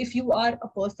 like, if you are a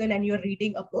person and you're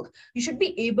reading a book, you should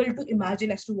be able to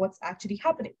imagine as to what's actually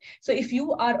happening. So if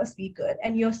you are a speaker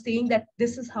and you're saying that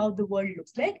this is how the world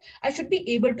looks like, I should be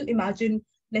able to imagine,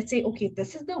 let's say, okay,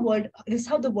 this is the world, this is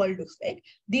how the world looks like.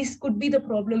 These could be the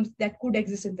problems that could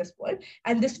exist in this world,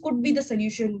 and this could be the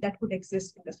solution that could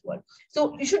exist in this world.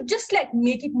 So you should just like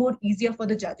make it more easier for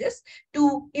the judges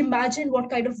to imagine what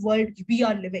kind of world we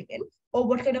are living in, or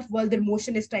what kind of world the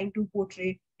motion is trying to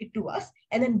portray it to us,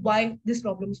 and then why this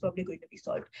problem is probably going to be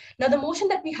solved. Now, the motion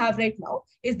that we have right now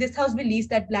is this House believes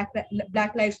that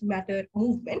Black Lives Matter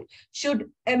movement should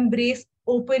embrace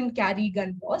open carry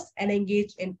gun laws and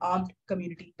engage in armed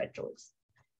community patrols.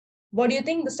 What do you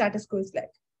think the status quo is like?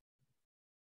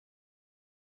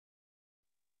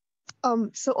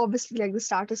 So obviously, like, the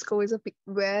status quo is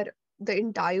where the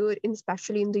entire,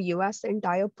 especially in the US, the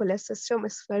entire police system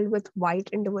is filled with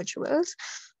white individuals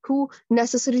who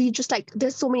necessarily just, like,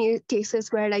 there's so many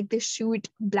cases where, like, they shoot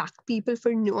Black people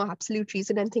for no absolute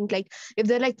reason, and think, like, if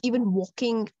they're, like, even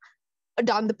walking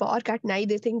down the park at night,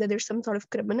 they think that there's some sort of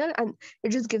criminal, and it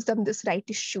just gives them this right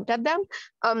to shoot at them.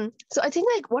 So I think,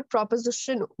 like, what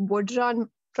proposition would run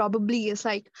probably is,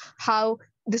 like, how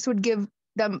this would give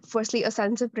them firstly a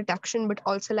sense of protection, but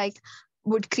also, like,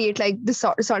 would create, like, this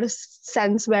sort of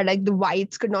sense where, like, the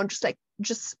whites could not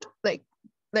just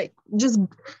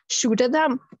shoot at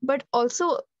them. But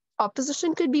also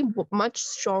opposition could be much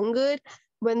stronger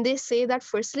when they say that,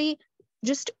 firstly,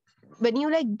 just when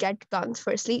you, like, get guns,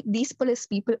 firstly, these police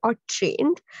people are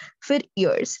trained for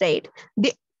years, right?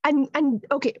 And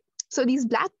okay, so these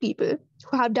Black people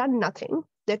who have done nothing,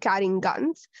 they're carrying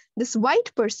guns. This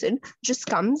white person just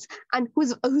comes, and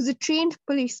who's a trained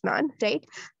policeman, right,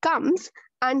 comes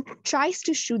and tries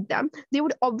to shoot them. They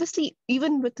would obviously,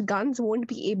 even with guns, won't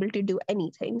be able to do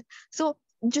anything. So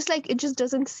just, like, it just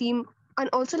doesn't seem. And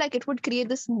also, like, it would create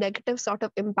this negative sort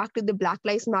of impact to the Black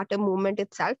Lives Matter movement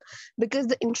itself, because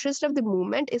the interest of the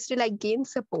movement is to, like, gain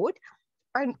support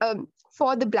and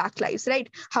for the Black lives, right?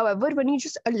 However, when you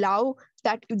just allow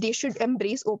that they should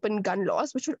embrace open gun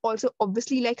laws, which would also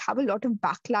obviously, like, have a lot of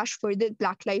backlash for the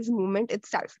Black Lives movement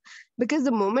itself, because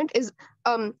the movement is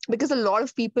because a lot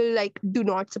of people, like, do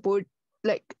not support,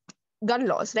 like, gun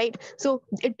laws, right? So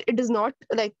it does not,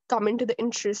 like, come into the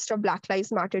interest of Black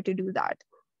Lives Matter to do that.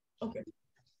 Okay,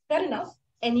 fair enough.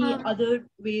 Any other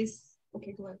ways?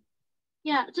 Okay, go ahead.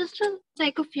 Yeah, just to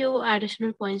take a few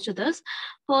additional points to this.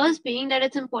 First being that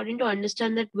it's important to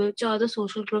understand that which are the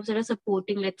social groups that are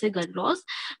supporting, let's say, gun laws,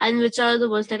 and which are the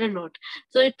ones that are not.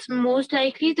 So it's most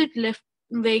likely that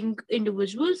left-wing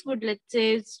individuals would, let's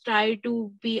say, try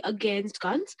to be against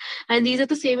guns, and these are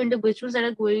the same individuals that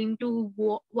are going to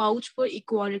vouch for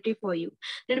equality for you.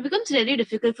 And it becomes really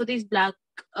difficult for these Black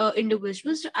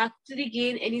individuals to actually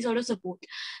gain any sort of support.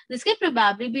 This can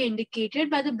probably be indicated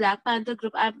by the Black Panther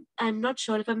group. I'm not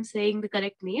sure if I'm saying the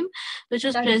correct name, which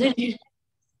was present.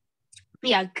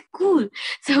 Yeah, cool.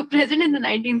 So present in the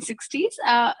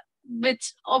 1960s,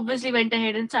 which obviously went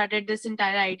ahead and started this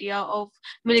entire idea of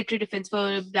military defense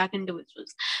for Black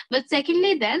individuals. But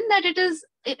secondly, then, that it is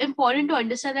important to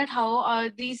understand that how are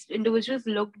these individuals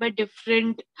looked by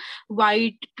different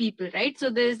white people, right?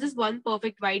 So there's this one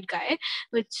perfect white guy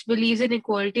which believes in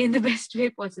equality in the best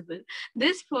way possible.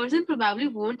 This person probably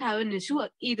won't have an issue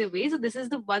either way. So this is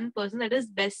the one person that is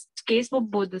best case for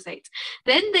both the sides.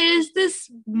 Then there's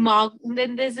this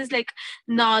like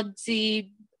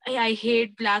Nazi, I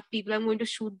hate Black people, I'm going to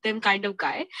shoot them kind of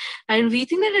guy. And we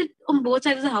think that on both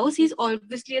sides of the house, he's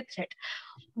obviously a threat.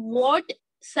 What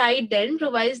side then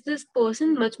provides this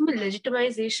person much more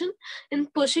legitimization in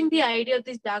pushing the idea of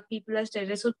these Black people as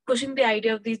terrorists, or pushing the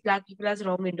idea of these Black people as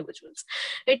wrong individuals?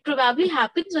 It probably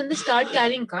happens when they start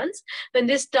carrying guns, when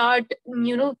they start,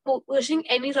 pushing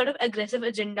any sort of aggressive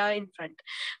agenda in front.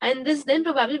 And this then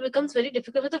probably becomes very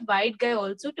difficult for the white guy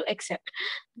also to accept.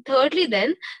 Thirdly,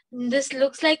 then, this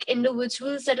looks like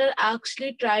individuals that are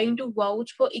actually trying to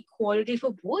vouch for equality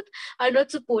for both are not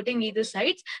supporting either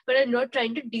sides, but are not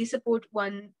trying to de-support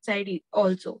one side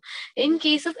also. In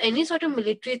case of any sort of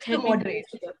military threat, the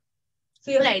moderates.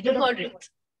 Right, the moderates.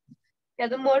 Yeah,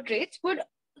 the moderates would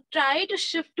try to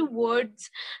shift towards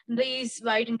these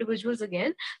white individuals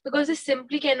again, because they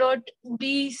simply cannot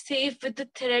be safe with the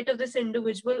threat of this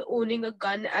individual owning a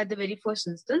gun at the very first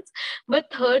instance. But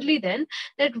thirdly, then,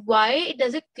 that why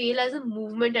does it fail as a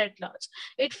movement at large?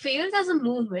 It fails as a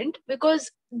movement because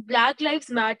Black Lives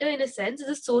Matter, in a sense, is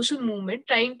a social movement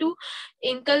trying to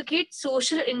inculcate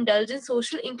social indulgence,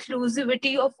 social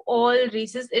inclusivity of all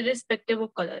races, irrespective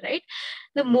of color, right?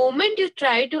 The moment you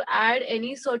try to add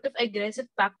any sort of aggressive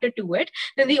factor to it,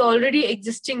 then the already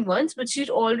existing ones, which you're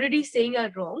already saying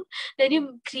are wrong, then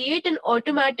you create an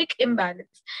automatic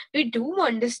imbalance. We do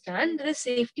understand that the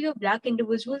safety of Black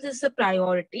individuals is a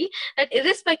priority, that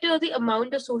irrespective of the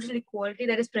amount of social equality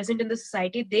that is present in the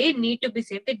society, they need to be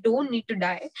safe. They don't need to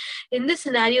die. In this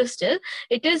scenario, still,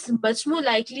 it is much more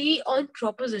likely on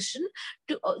opposition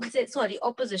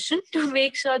to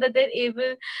make sure that they're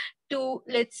able to,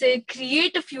 let's say,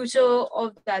 create a future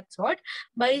of that sort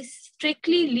by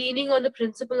strictly leaning on the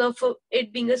principle of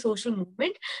it being a social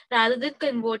movement rather than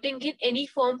converting in any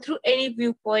form through any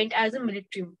viewpoint as a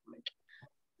military movement.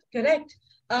 Correct.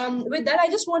 With that, I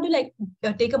just want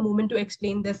to take a moment to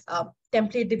explain this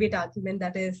template debate argument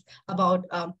that is about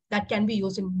that can be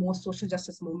used in most social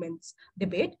justice movements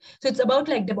debate. So it's about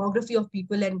demography of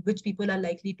people and which people are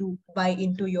likely to buy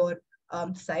into your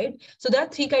side. So there are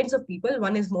three kinds of people.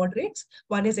 One is moderates,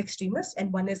 one is extremists,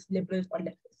 and one is liberals or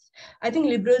leftists. I think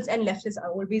liberals and leftists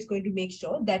are always going to make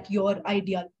sure that your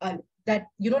ideal that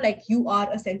you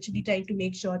are essentially trying to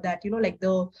make sure that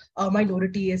the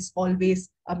minority is always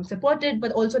supported,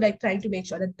 but also trying to make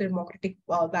sure that democratic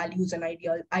values and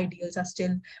ideals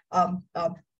are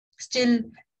still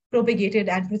propagated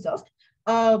and preserved.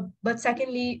 But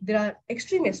secondly, there are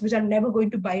extremists which are never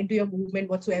going to buy into your movement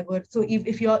whatsoever. So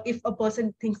if a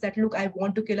person thinks that, look, I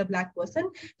want to kill a Black person,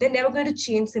 they're never going to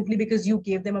change simply because you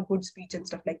gave them a good speech and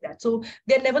stuff like that. So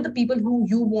they're never the people who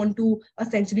you want to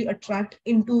essentially attract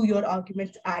into your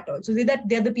arguments at all. So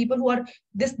they're the people who are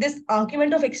this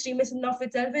argument of extremism of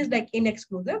itself is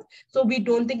inexclusive. So we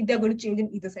don't think they're going to change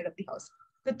in either side of the house.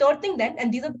 The third thing then,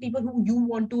 and these are the people who you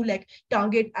want to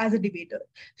target as a debater.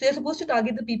 So you're supposed to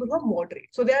target the people who are moderate.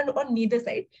 So they are on neither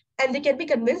side, and they can be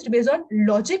convinced based on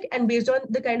logic and based on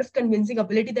the kind of convincing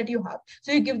ability that you have.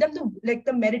 So you give them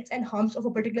the merits and harms of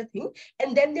a particular thing,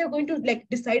 and then they're going to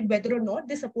decide whether or not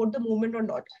they support the movement or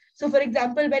not. So for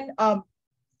example, when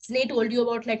Sneh told you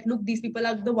about look, these people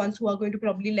are the ones who are going to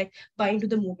probably buy into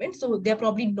the movement. So they're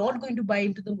probably not going to buy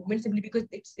into the movement simply because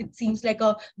it seems like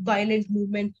a violent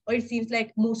movement, or it seems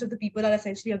like most of the people are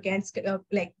essentially against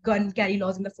gun carry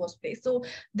laws in the first place. So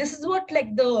this is what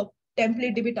the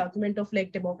template debate argument of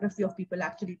demography of people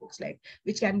actually looks like,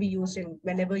 which can be used in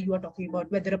whenever you are talking about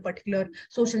whether a particular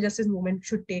social justice movement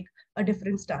should take a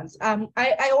different stance.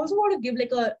 I also want to give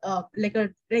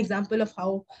an example of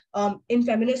how in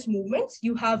feminist movements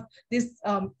you have this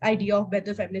idea of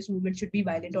whether feminist movement should be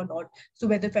violent or not. So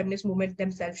whether feminist movement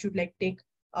themselves should take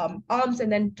arms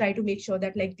and then try to make sure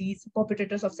that these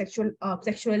perpetrators of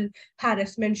sexual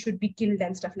harassment should be killed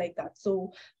and stuff like that.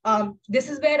 So this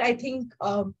is where I think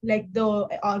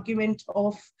the argument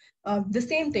of the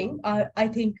same thing, I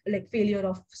think failure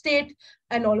of state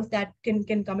and all of that can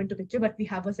come into picture, but we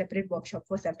have a separate workshop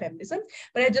for feminism.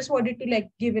 But I just wanted to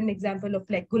give an example of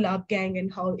Gulab Gang and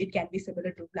how it can be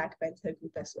similar to Black Panther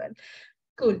group as well.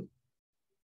 Cool.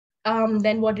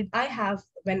 Then what did I have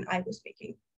when I was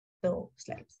making the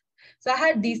slides? So I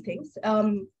had these things.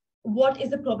 What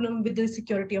is the problem with the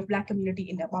security of Black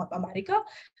community in America?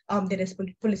 There is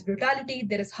police brutality,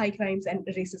 there is high crimes and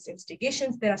racist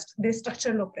instigations, there's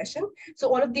structural oppression. So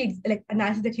all of the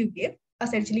analysis that you give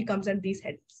essentially comes under these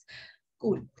headings.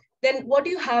 Cool. Then what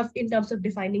do you have in terms of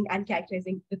defining and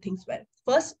characterizing the things well?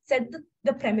 First, set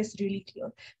the premise really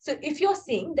clear. So if you're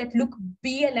saying that, look,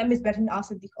 BLM is better than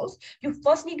us in the house, you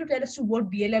first need to tell us to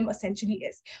what BLM essentially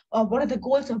is. What are the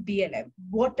goals of BLM?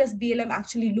 What does BLM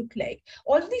actually look like?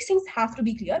 All of these things have to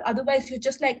be clear. Otherwise, you're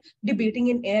just debating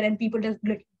in air and people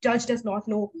judge does not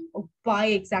know why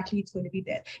exactly it's going to be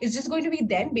there. It's just going to be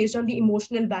then based on the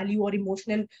emotional value or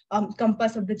emotional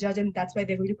compass of the judge, and that's why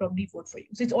they're going to probably vote for you.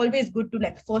 So it's always good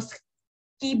to first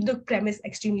keep the premise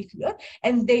extremely clear,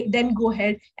 and they then go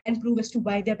ahead and prove as to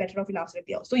why they're better off in outside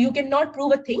the house. So you cannot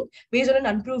prove a thing based on an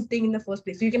unproved thing in the first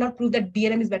place. So you cannot prove that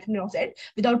BLM is better than outside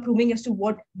without proving as to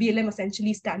what BLM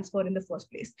essentially stands for in the first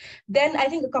place. Then I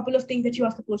think a couple of things that you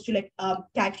are supposed to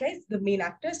characterize the main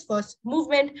actors: first,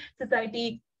 movement,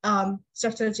 society,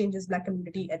 structural changes, Black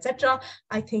community, etc.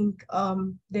 I think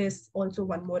there's also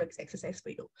one more exercise for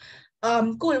you.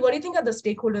 Cool. What do you think are the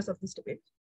stakeholders of this debate?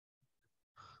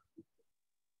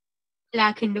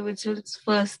 Black individuals,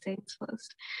 first things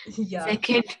first. Yeah.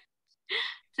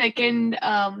 Second,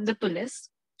 the police,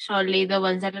 surely the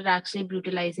ones that are actually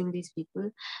brutalizing these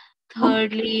people.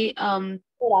 Thirdly,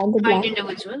 white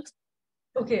individuals.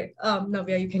 Okay,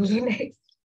 Navya, you can go next.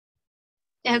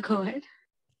 Yeah, go ahead.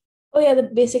 Oh yeah,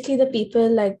 basically the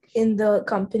people in the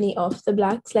company of the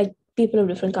Blacks, people of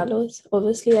different colors,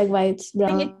 obviously, like whites,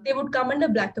 brown. They would come under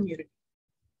Black community.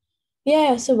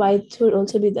 Yeah, so whites would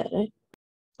also be there, right?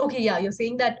 Okay, yeah, you're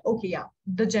saying that, okay, yeah,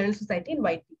 the general society and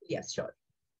white people, yes, sure.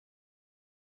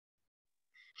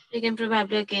 We can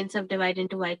probably again subdivide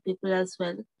into white people as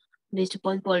well, based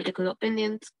upon political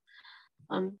opinions.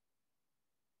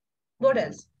 What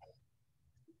else?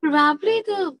 Probably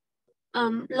the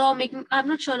lawmaking. I'm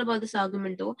not sure about this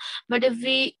argument though, but if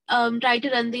we try to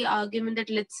run the argument that,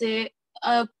 let's say,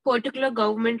 a particular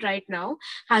government right now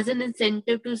has an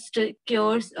incentive to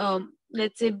secure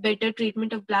let's say better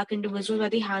treatment of Black individuals by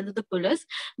the hands of the police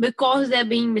because they're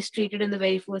being mistreated in the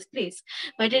very first place.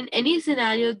 But in any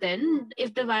scenario, then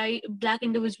if the Black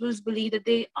individuals believe that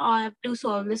they have to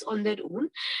solve this on their own,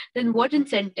 then what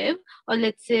incentive, or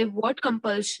let's say what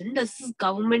compulsion, does this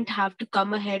government have to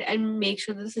come ahead and make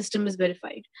sure that the system is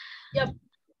verified? Yeah,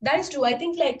 that is true. I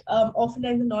think like often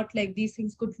and not, like these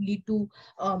things could lead to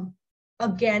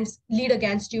lead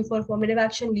against you for affirmative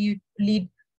action, lead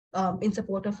in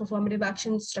support of affirmative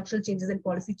action, structural changes and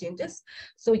policy changes.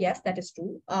 So yes, that is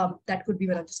true. That could be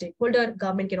one of the stakeholder.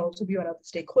 Government can also be one of the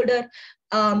stakeholder.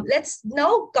 Let's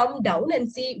now come down and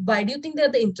see, why do you think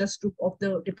they're the interest group of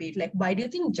the debate? Like, why do you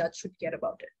think judge should care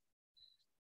about it?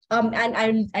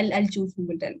 And I'll choose who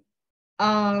will tell me.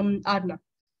 Arna.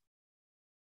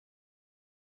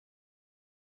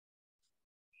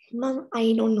 Mom,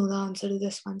 I don't know the answer to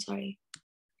this one. Sorry.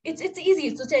 It's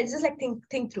easy. So just like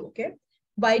think through. Okay,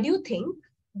 why do you think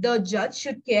the judge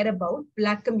should care about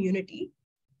Black community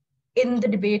in the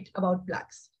debate about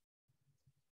Blacks?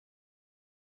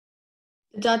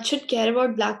 The judge should care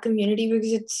about Black community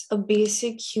because it's a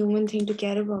basic human thing to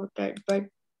care about that. But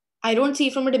I don't see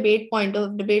from a debate point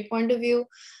of view.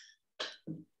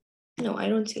 No, I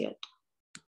don't see it.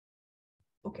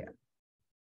 Okay.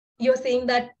 You're saying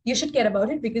that you should care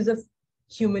about it because of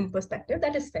human perspective.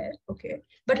 That is fair. Okay.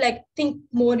 But like, think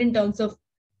more in terms of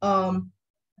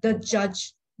the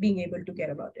judge being able to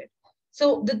care about it.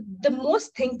 So the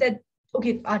most thing that,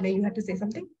 okay, Arna, you had to say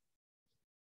something?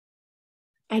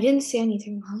 I didn't say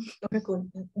anything, Mom. Okay, cool.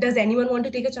 Does anyone want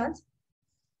to take a chance?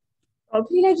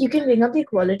 Probably like you can bring up the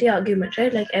equality argument,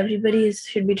 right? Like everybody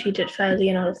should be treated fairly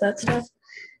and all of that stuff.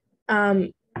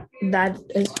 That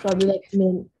is probably like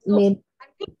main.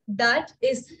 I think that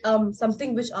is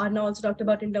something which Arna also talked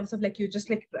about in terms of like, you just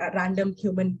like random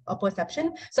human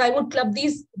perception. So I would club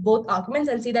these both arguments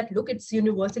and say that, look, it's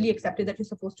universally accepted that you're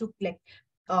supposed to like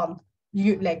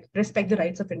you like respect the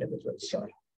rights of individuals. Sure.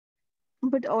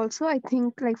 But also I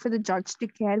think like for the judge to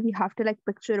care, we have to like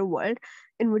picture a world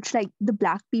in which like the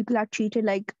Black people are treated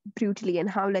like brutally, and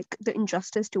how like the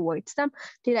injustice towards them,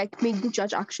 they like make the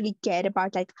judge actually care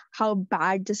about like how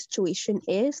bad the situation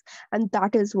is, and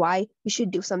that is why we should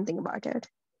do something about it.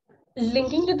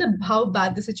 Linking to the how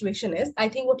bad the situation is, I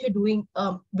think what you're doing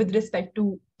with respect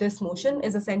to this motion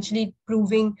is essentially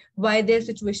proving why their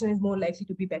situation is more likely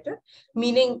to be better,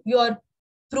 meaning you're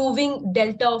proving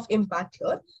delta of impact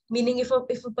here, meaning if a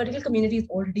particular community is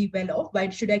already well off, why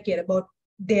should I care about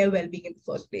their well-being in the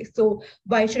first place? So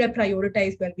why should I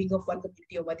prioritize well-being of one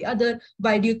community over the other?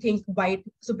 Why do you think white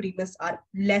supremacists are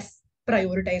less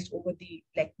prioritized over the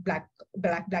like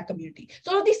black community?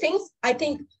 So all of these things, I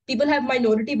think people have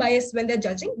minority bias when they're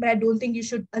judging, but I don't think you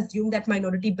should assume that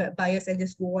minority bias and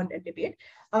just go on and debate.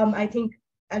 I think,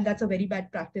 and that's a very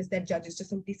bad practice, that judges just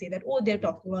simply say that, oh, they're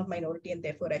talking about minority and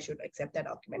therefore I should accept that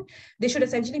argument. They should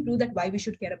essentially prove that why we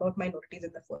should care about minorities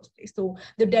in the first place. So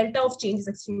the delta of change is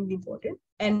extremely important,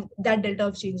 and that delta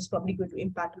of change is probably going to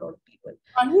impact a lot of people.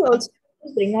 Can you also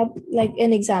bring up like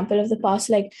an example of the past?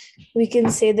 Like we can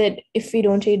say that if we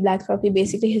don't treat Blacks properly,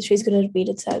 basically history is going to repeat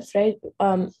itself, right?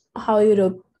 How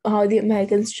the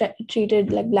Americans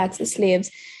treated like Blacks as slaves.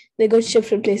 They got shipped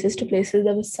from places to places.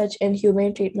 There was such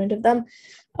inhumane treatment of them.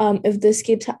 If this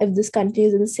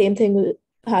continues, then the same thing will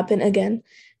happen again.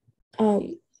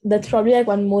 That's probably like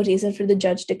one more reason for the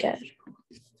judge to care.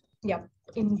 Yeah,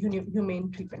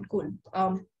 inhumane treatment. Cool.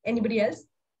 Anybody else?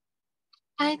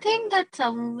 I think that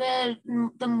somewhere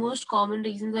the most common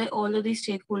reason why all of these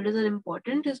stakeholders are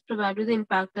important is probably the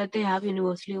impact that they have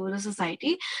universally over the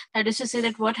society. That is to say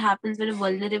that what happens when a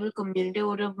vulnerable community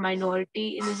or a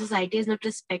minority in the society is not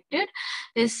respected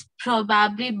is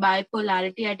probably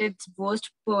bipolarity at its worst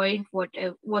point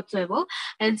whatsoever.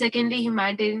 And secondly,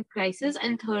 humanitarian crisis.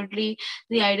 And thirdly,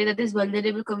 the idea that this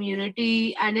vulnerable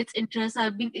community and its interests are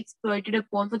being exploited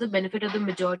upon for the benefit of the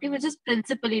majority, which is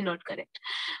principally not correct.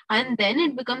 And then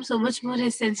it becomes so much more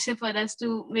essential for us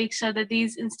to make sure that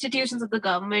these institutions of the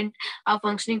government are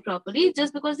functioning properly,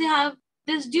 just because they have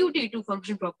this duty to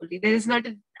function properly. There is not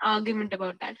an argument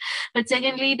about that. But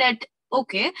secondly, that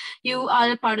okay, you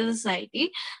are a part of the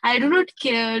society. I do not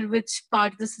care which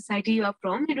part of the society you are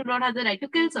from. You do not have the right to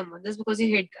kill someone just because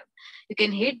you hate them. You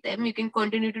can hate them, you can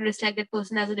continue to dislike that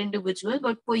person as an individual,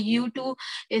 but for you to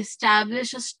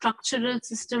establish a structural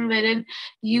system wherein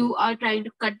you are trying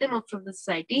to cut them off from the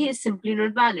society is simply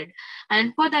not valid.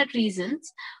 And for that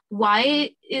reasons,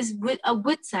 why is a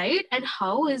which side and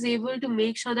how is able to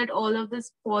make sure that all of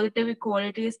this positive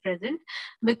equality is present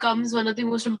becomes one of the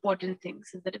most important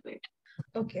things in the debate.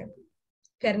 Okay,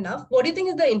 fair enough. What do you think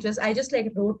is the interest? I just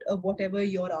like wrote whatever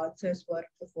your answers were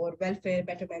for welfare,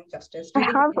 betterment, justice. Do I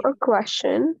you think have a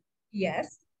question.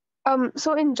 yes?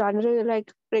 So in general,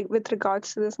 like with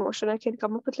regards to this motion, I can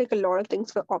come up with like a lot of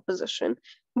things for opposition.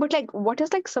 But like, what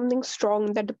is like something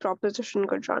strong that the proposition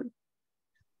could run?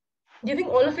 Do you think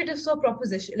all of it is for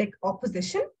proposition, like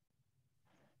opposition?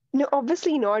 No,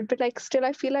 obviously not. But like, still,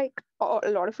 I feel like a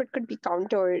lot of it could be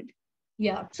countered.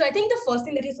 Yeah. So I think the first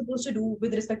thing that you're supposed to do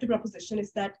with respect to proposition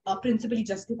is that principally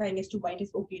justifying as to why it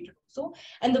is okay to do so.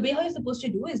 And the way how you're supposed to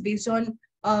do is based on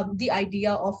the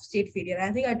idea of state failure.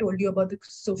 I think I told you about the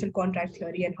social contract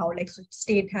theory and how like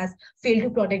state has failed to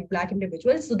protect Black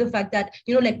individuals. So the fact that,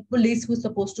 you know, like police who's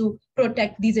supposed to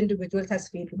protect these individuals has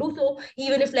failed to do so,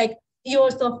 even if like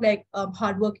years of like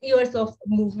hard work, years of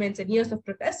movements and years of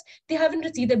protests, they haven't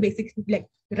received the basic like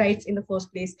rights in the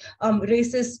first place.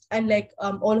 Racist and like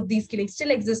all of these killings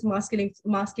still exist, mass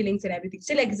killings and everything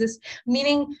still exists,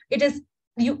 meaning it is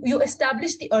you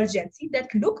establish the urgency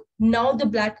that look, now the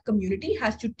Black community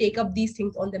has to take up these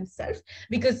things on themselves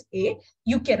because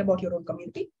you care about your own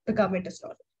community, the government does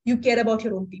not. You care about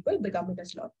your own people, the government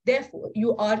does not. Therefore,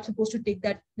 you are supposed to take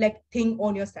that like thing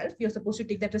on yourself. You're supposed to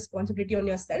take that responsibility on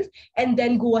yourself and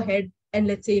then go ahead and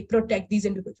let's say protect these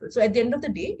individuals. So at the end of the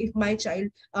day, if my child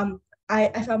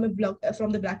if I'm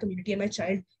from the Black community and my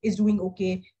child is doing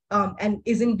okay and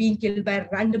isn't being killed by a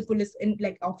random police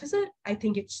like officer, I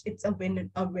think it's a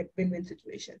win-win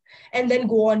situation. And then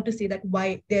go on to say that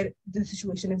why the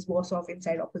situation is worse off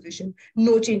inside opposition,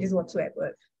 no changes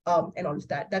whatsoever, and all of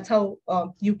that. That's how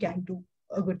you can do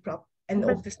a good prop. And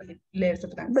obviously layers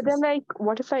of analysis. But then like,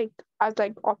 what if like as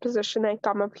like opposition, I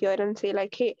come up here and say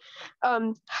like, hey,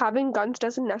 having guns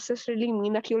doesn't necessarily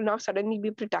mean that you'll now suddenly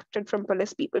be protected from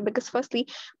police people, because firstly,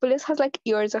 police has like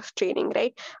years of training,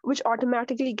 right, which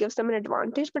automatically gives them an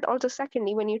advantage. But also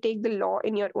secondly, when you take the law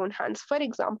in your own hands, for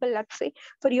example, let's say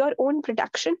for your own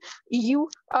protection, you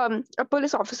a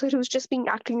police officer who's just being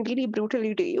acting really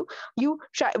brutally to you, you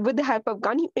try with the help of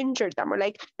gun, you injured them, or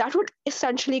like that would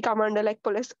essentially come under like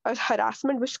police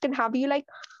harassment, which can have you like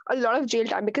a lot of jail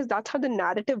time, because that's how the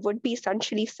narrative would be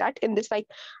essentially set in this like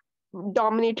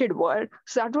dominated world.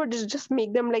 So that would just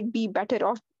make them like be better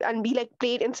off and be like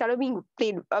played instead of being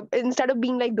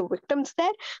like the victims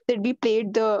there, they'd be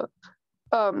played the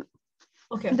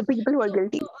people who are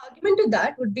guilty. So argument to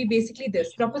that would be basically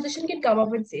this. Proposition can come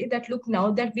up and say that, look,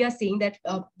 now that we are saying that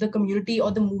the community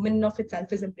or the movement of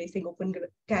itself is embracing open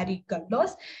carry gun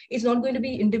laws, it's not going to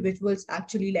be individuals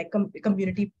actually like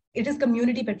community. It is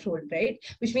community patrol, right?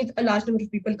 Which means a large number of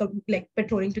people like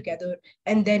patrolling together,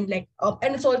 and then like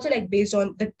and it's also like based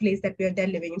on the place that they're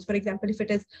living in. For example, if it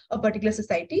is a particular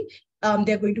society,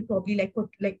 they're going to probably like put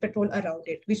like patrol around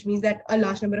it, which means that a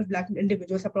large number of Black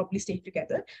individuals are probably staying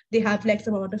together. They have like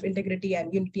some amount of integrity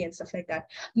and unity and stuff like that.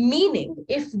 Meaning,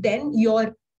 if then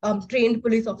your trained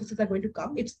police officers are going to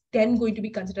come, it's then going to be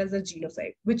considered as a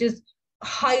genocide, which is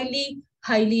highly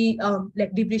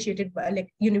like depreciated by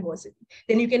like university.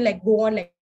 Then you can like go on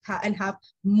like and have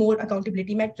more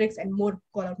accountability metrics and more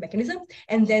call out mechanisms,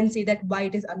 and then say that why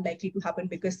it is unlikely to happen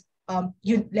because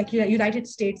United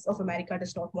States of America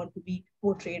does not want to be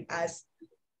portrayed as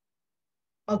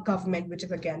a government which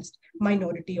is against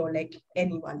minority or like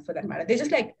anyone for that matter. They're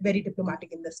just like very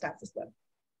diplomatic in the stance as well.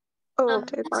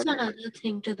 Okay, that's another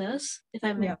thing to this, if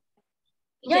I may.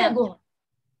 Yeah, go on.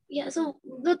 Yeah, so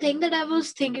the thing that I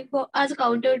was thinking for as a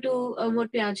counter to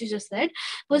what Priyanshi just said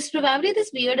was probably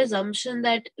this weird assumption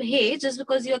that, hey, just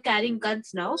because you're carrying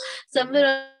guns now,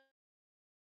 somewhere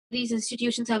these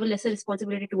institutions have a lesser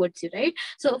responsibility towards you, right?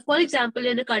 So, for example,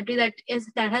 in a country that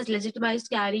has legitimized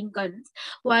carrying guns,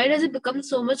 why does it become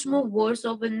so much more worse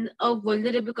off when a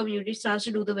vulnerable community starts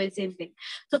to do the very same thing?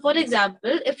 So, for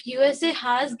example, if USA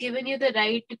has given you the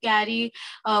right to carry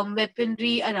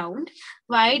weaponry around,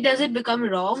 why does it become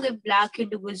wrong if Black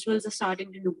individuals are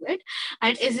starting to do it?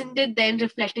 And isn't it then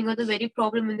reflecting on the very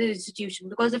problem in the institution?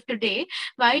 Because if today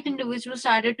white individuals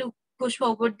started to push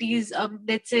forward these,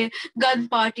 let's say, gun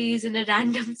parties in a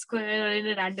random square or in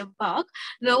a random park,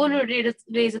 no one would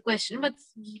raise a question. But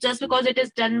just because it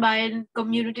is done by a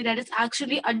community that is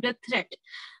actually under threat,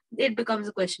 it becomes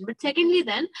a question. But secondly,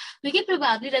 then we can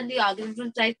probably run the argument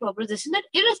from side proposition that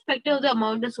irrespective of the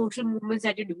amount of social movements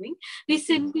that you're doing, we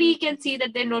simply can see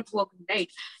that they're not working, right?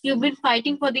 You've been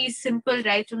fighting for these simple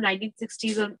rights from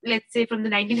 1960s, or let's say from the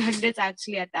 1900s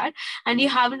actually at that, and you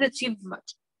haven't achieved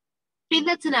much. In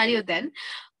that scenario, then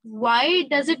why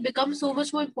does it become so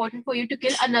much more important for you to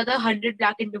kill another 100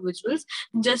 black individuals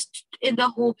just in the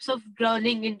hopes of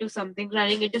running into some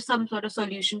sort of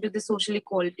solution to the social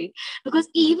equality? Because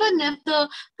even if the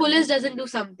police doesn't do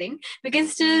something, we can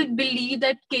still believe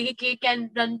that KKK can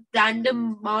run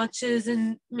random marches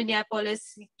in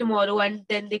Minneapolis tomorrow and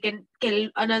then they can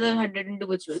kill another 100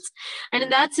 individuals. And in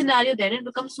that scenario, then it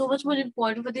becomes so much more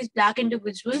important for these black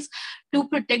individuals to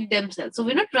protect themselves. So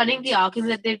we're not running the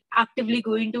argument that they're actively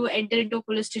going to enter into a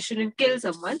police station and kill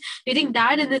someone. We think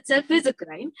that in itself is a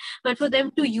crime, but for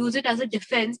them to use it as a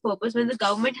defense purpose when the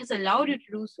government has allowed you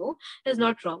to do so is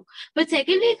not wrong. But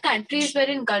secondly, in countries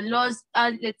wherein gun laws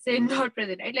are, let's say, not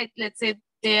present, right? Like, let's say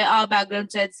there are background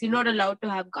checks, you're not allowed to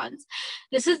have guns.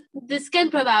 This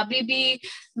can probably be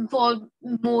for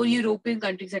more European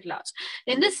countries at large.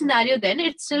 In this scenario, then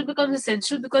it still becomes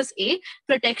essential because A,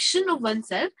 protection of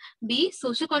oneself, B,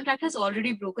 social contract has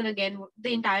already broken, again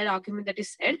the entire argument that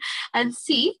is said, and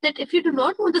C, that if you do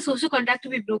not want the social contract to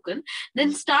be broken,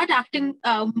 then start acting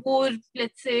more,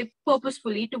 let's say,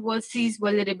 purposefully towards these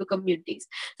vulnerable communities.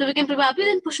 So we can probably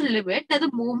then push a limit that the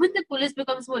moment the police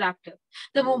becomes more active,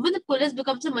 the moment the police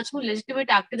becomes a much more legitimate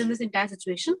actor in this entire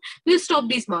situation, we'll stop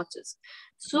these marches.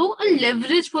 So a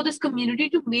leverage for this community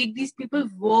to make these people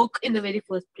work in the very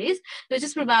first place, which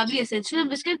is probably essential and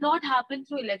which cannot happen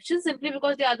through elections simply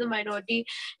because they are the minority.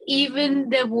 Even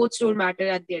their votes don't matter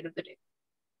at the end of the day.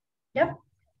 Yep.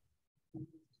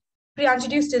 Priyanshi,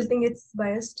 do you still think it's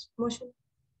biased motion?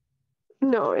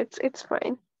 No, it's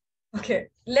fine. Okay,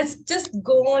 let's just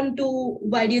go on to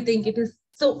why do you think it is.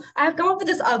 So I have come up with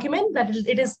this argument that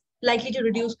it is likely to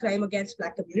reduce crime against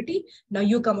Black community. Now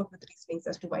you come up with reasonings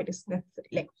as to why it is necessary,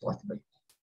 like possible.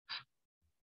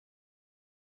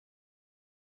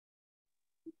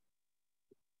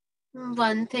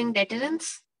 One thing,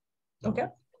 deterrence. Okay.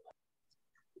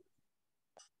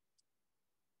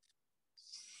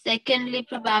 Secondly,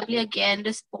 probably again,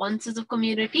 responses of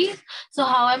communities. So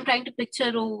how I'm trying to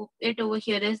picture it over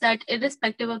here is that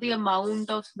irrespective of the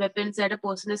amount of weapons that a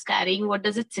person is carrying, what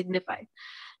does it signify?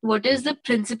 What is the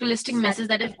principalistic message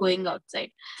that is going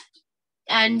outside?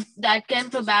 And that can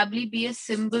probably be a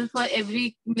symbol for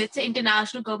every, let's say,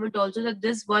 international government also, that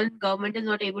this one government is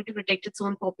not able to protect its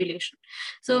own population.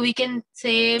 So we can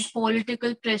say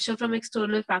political pressure from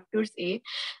external factors, A.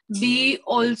 B,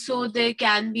 also there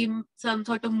can be some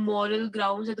sort of moral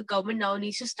grounds that the government now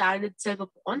needs to stand itself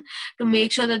upon to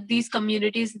make sure that these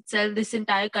communities itself, this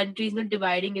entire country is not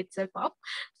dividing itself up.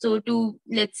 So to,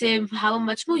 let's say, have a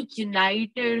much more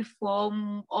united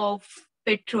form of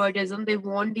patriotism, they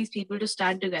want these people to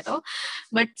stand together.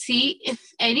 But see, if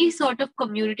any sort of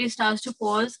community starts to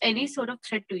pose any sort of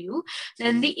threat to you,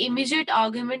 then the immediate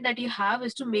argument that you have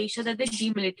is to make sure that they're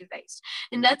demilitarized.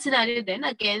 In that scenario, then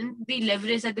again, the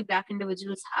leverage that the Black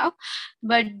individuals have,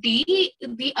 but the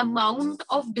amount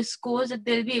of discourse that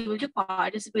they'll be able to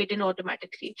participate in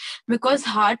automatically, because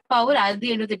hard power at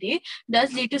the end of the day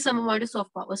does lead to some amount of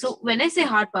soft power. So when I say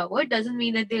hard power, it doesn't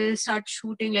mean that they'll start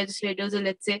shooting legislators or,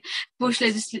 let's say,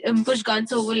 push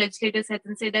guns over legislators' heads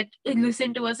and say that,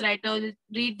 listen to us right now,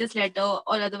 read this letter, or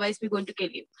otherwise we're going to kill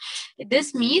you.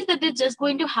 This means that they're just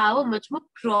going to have a much more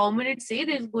prominent say.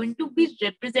 They're going to be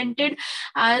represented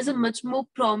as a much more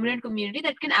prominent community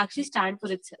that can actually stand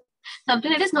for itself.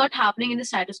 Something that is not happening in the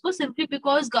status quo simply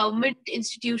because government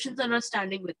institutions are not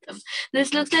standing with them.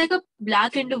 This looks like a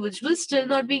Black individual still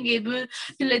not being able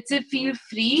to, let's say, feel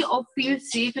free or feel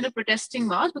safe in a protesting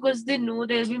march because they know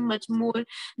they're much more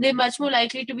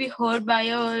likely to be heard by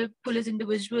a police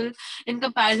individual in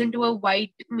comparison to a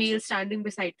white male standing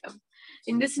beside them.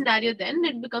 In this scenario, then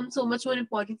it becomes so much more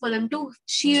important for them to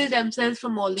shield themselves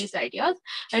from all these ideas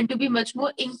and to be much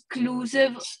more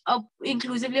inclusively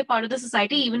a part of the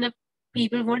society, even if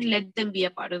people won't let them be a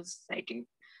part of the society.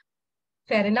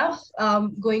 Fair enough.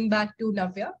 Going back to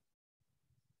Navya.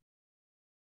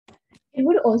 It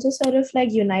would also sort of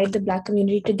like unite the Black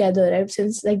community together, right?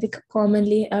 Since like they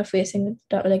commonly are facing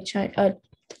a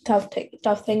tough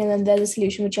thing, and then there's a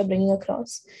solution which you're bringing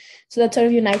across. So that sort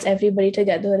of unites everybody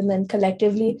together, and then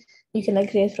collectively you can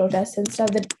like raise protests and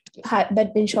stuff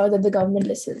that ensure that the government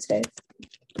listens, right?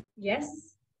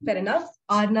 Yes, fair enough.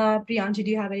 Arna, Priyanshi,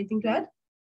 do you have anything to add?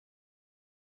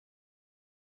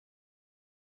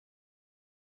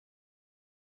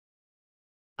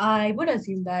 I would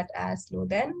assume that as slow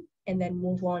then, and then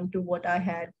move on to what I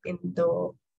had in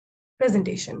the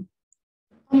presentation.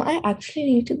 I actually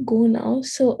need to go now.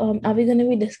 So are we going to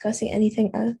be discussing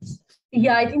anything else?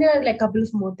 Yeah, I think there are like a couple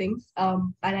of more things.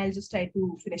 And I'll just try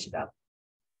to finish it up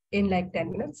in like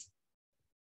 10 minutes.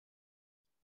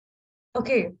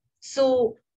 Okay,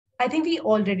 so I think we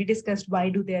already discussed why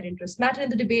do their interests matter in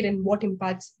the debate and what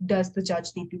impacts does the judge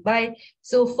need to buy.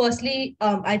 So firstly,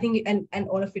 I think, and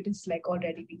all of it is like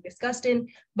already being discussed in,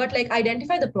 but like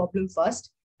identify the problem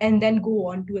first and then go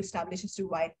on to establish as to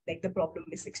why like the problem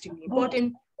is extremely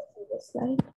important.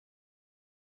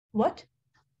 What?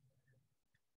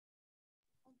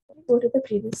 Go to the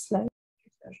previous slide.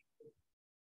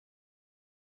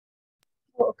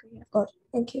 Oh, okay, yeah, got it.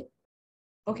 Thank you.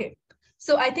 Okay.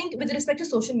 So I think with respect to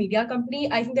social media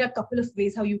company, I think there are a couple of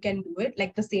ways how you can do it,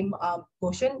 like the same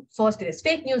motion. First, there is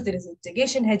fake news, there is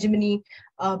instigation, hegemony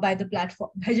by the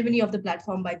platform, hegemony of the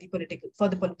platform by the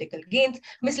political gains,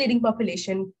 misleading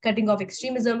population, cutting off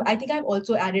extremism. I think I've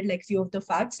also added like few of the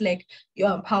facts, like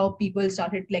how people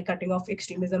started like cutting off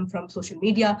extremism from social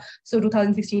media. So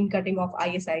 2016, cutting off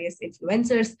ISIS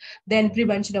influencers, then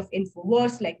prevention of info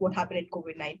wars, like what happened in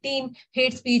COVID-19,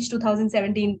 hate speech,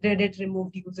 2017, Reddit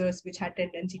removed users which had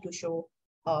tendency to show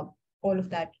all of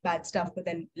that bad stuff, but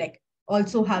then like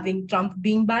also having Trump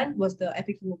being banned was the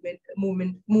epic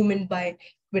movement by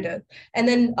Twitter. And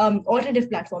then alternative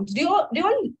platforms. Are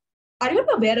you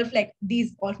aware of like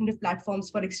these alternative platforms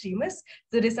for extremists?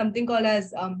 So there's something called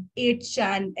as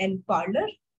 8chan and Parler.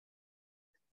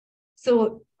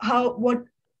 So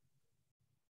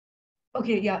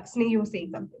okay, yeah, Sneh, you were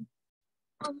saying something.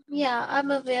 Yeah, I'm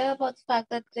aware about the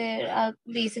fact that there are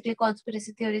basically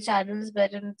conspiracy theory channels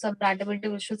wherein some random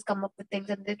individuals come up with things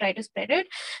and they try to spread it.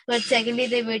 But secondly,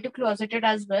 they're way too closeted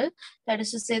as well. That is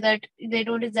to say that they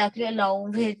don't exactly allow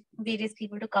various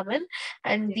people to come in,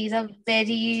 and these are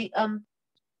very how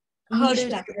do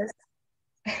you say this?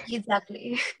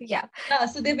 Exactly. Yeah.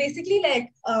 So they basically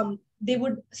like they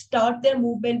would start their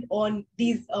movement on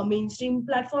these mainstream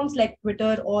platforms like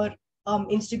Twitter or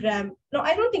Instagram. No,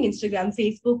 I don't think Instagram,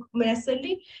 Facebook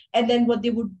necessarily. And then what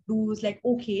they would do is like,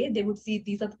 okay, they would see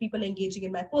these are the people engaging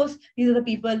in my post. These are the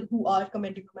people who are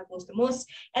commenting on my post the most.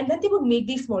 And then they would make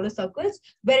these smaller circles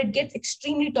where it gets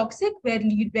extremely toxic, when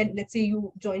let's say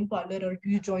you join Parler or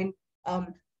you join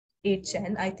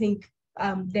 8chan, I think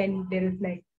then there is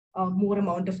like more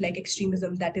amount of like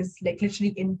extremism that is like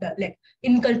literally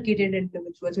inculcated in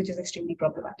individuals, which is extremely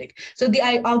problematic. So the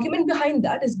argument behind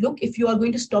that is, look, if you are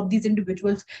going to stop these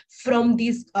individuals from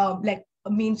these like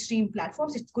mainstream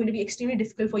platforms, it's going to be extremely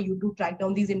difficult for you to track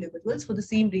down these individuals for the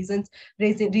same reason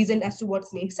as to what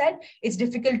Sneh said. It's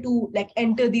difficult to like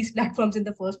enter these platforms in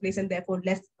the first place, and therefore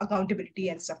less accountability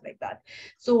and stuff like that.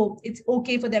 So it's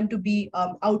okay for them to be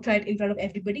outright in front of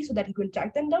everybody so that you can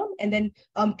track them down and then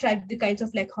track the kinds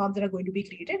of like harms that are going to be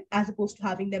created, as opposed to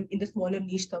having them in the smaller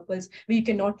niche circles where you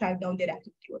cannot track down their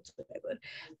activity whatsoever,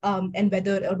 and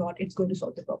whether or not it's going to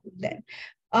solve the problem then.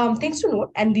 Things to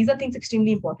note, and these are things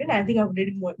extremely important. I think I've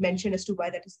already mentioned as to why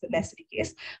that is the necessary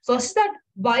case. First is that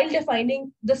while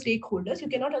defining the stakeholders, you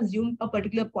cannot assume a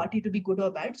particular party to be good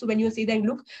or bad. So when you say that,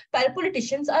 look,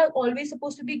 politicians are always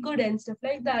supposed to be good and stuff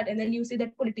like that, and then you say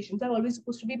that politicians are always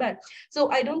supposed to be bad. So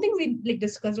I don't think we like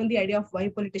discussed on the idea of why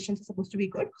politicians are supposed to be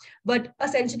good, but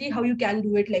essentially how you can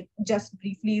do it, like just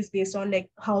briefly, is based on like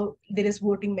how there is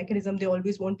voting mechanism. They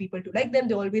always want people to like them.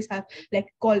 They always have like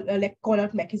call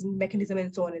out mechanism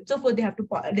and so on and so forth. They have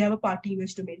a party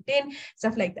image to maintain,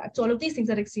 stuff like that. So all of these things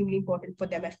are extremely important for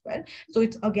them as well. So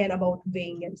it's again about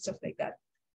weighing and stuff like that.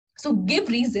 So give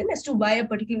reason as to why a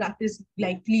particular act is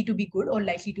likely to be good or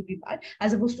likely to be bad,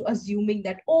 as opposed to assuming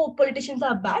that, oh, politicians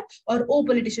are bad or oh,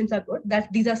 politicians are good.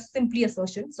 That these are simply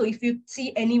assertions. So if you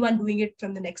see anyone doing it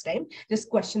from the next time, just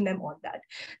question them on that.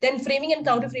 Then framing and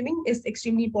counter framing is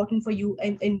extremely important for you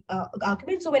in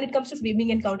argument. So when it comes to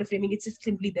framing and counter framing, it's just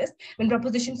simply this: when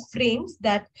proposition frames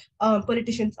that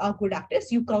politicians are good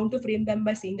actors, you counter frame them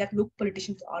by saying that, look,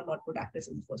 politicians are not good actors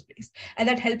in the first place, and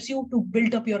that helps you to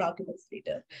build up your arguments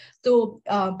later. So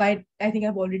I think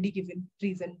I've already given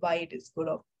reason why it is good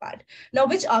or bad. Now,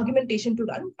 which argumentation to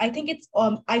run? I think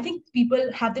I think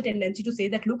people have the tendency to say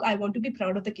that, look, I want to be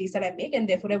proud of the case that I make, and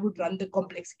therefore I would run the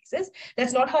complex cases.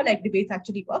 That's not how like debates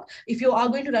actually work. If you are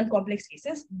going to run complex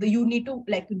cases, you need to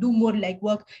like do more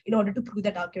legwork in order to prove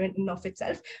that argument in of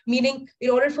itself. Meaning,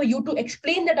 in order for you to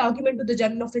explain that argument to the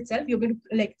judge in of itself, you're going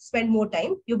to like spend more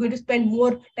time. You're going to spend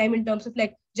more time in terms of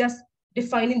like just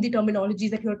defining the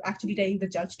terminologies that you're actually telling the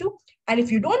judge to. And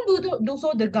if you don't do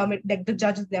so, the government, like the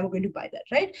judge is never going to buy that,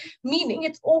 right? Meaning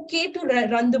it's okay to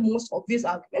run the most obvious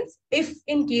arguments if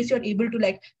in case you're able to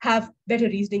like have better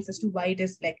reasonings as to why it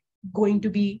is like going to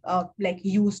be like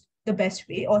used the best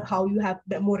way or how you have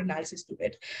more analysis to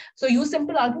it. So use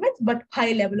simple arguments, but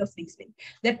high level of reasoning.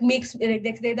 That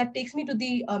takes me to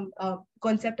the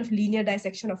concept of linear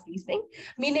dissection of reasoning,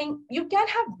 meaning you can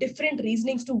have different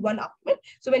reasonings to one argument.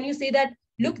 So when you say that,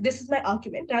 look, this is my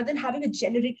argument, rather than having a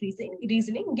generic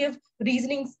reasoning, give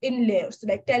reasonings in layers. So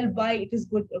like tell why it is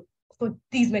good for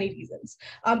these many reasons.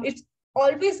 It's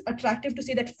always attractive to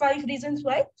say that 5 reasons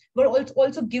why, but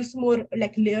also gives more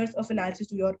like layers of analysis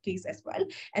to your case as well,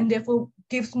 and therefore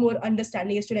gives more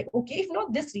understanding as to like, okay, if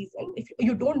not this reason, if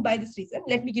you don't buy this reason,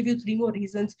 let me give you 3 more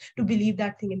reasons to believe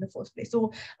that thing in the first place.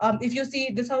 So if you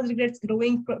see this house regrets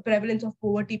growing prevalence of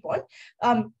poverty porn,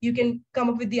 you can come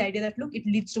up with the idea that, look, it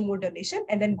leads to more donation,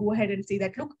 and then go ahead and say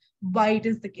that, look, why it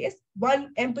is the case.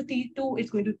 1, empathy. 2, it's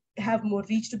going to have more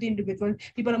reach to the individual.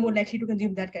 People are more likely to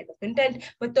consume that kind of content.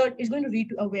 But 3rd, it's going to lead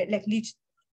to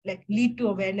lead to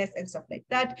awareness and stuff like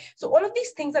that. So all of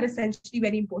these things are essentially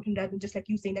very important, rather than just like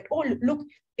you saying that, oh, look,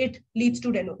 it leads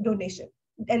to donation,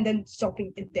 and then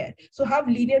stopping it there. So have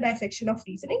linear dissection of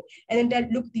reasoning, and then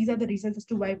tell, look, these are the reasons as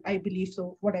to why I believe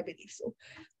so, what I believe so.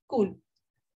 Cool.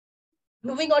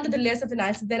 Moving on to the layers of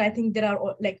analysis, then I think there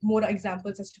are like more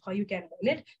examples as to how you can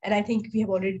learn it. And I think we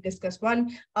have already discussed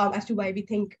one as to why we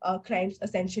think crimes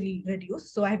essentially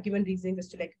reduce. So I have given reasons as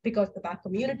to like, because the Black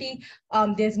community,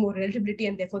 there's more relatability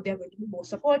and therefore there are going to be more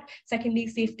support. Secondly,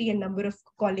 safety and number of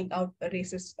calling out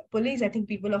racist police. I think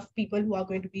people who are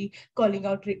going to be calling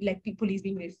out like police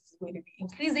being racist is going to be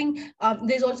increasing.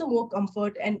 There's also more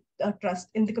comfort and trust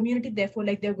in the community. Therefore,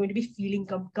 like they're going to be feeling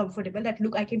comfortable that,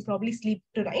 look, I can probably sleep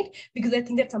tonight because I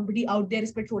think that somebody out there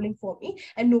is patrolling for me,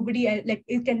 and nobody like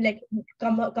it can like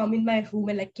come in my room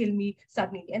and like kill me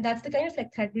suddenly. And that's the kind of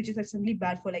like threat which is extremely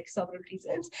bad for like several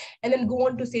reasons. And then go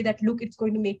on to say that, look, it's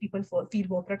going to make people feel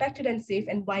more protected and safe,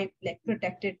 and why like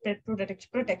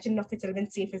protection of itself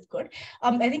and safe is good.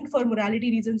 I think for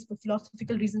morality reasons, for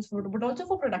philosophical reasons, but also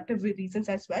for productive reasons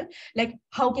as well. Like,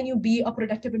 how can you be a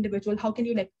productive individual? How can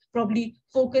you like probably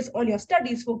focus on your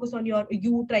studies, focus on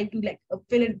you trying to like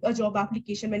fill in a job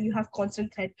application when you have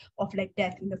constant threat of like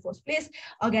death in the first place?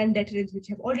 Again, deterrence, which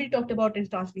I've already talked about, and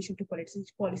transmission to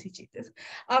policy changes.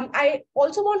 I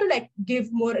also want to like give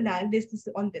more analysis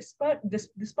on this part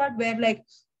where like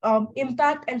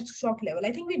impact and shock level.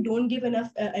 I think we don't give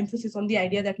enough emphasis on the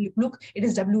idea that, look, it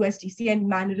is WSDC and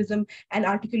mannerism and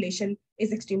articulation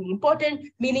is extremely important,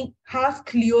 meaning have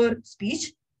clear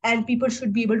speech, and people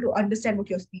should be able to understand what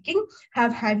you're speaking,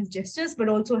 have hand gestures, but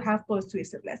also have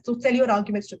persuasiveness. So tell your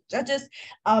arguments to the judges,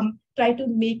 try to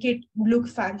make it look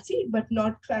fancy, but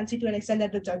not fancy to an extent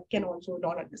that the judge can also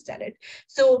not understand it.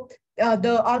 So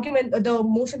the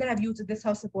motion that I've used in this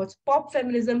house supports pop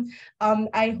feminism.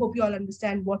 I hope you all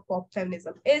understand what pop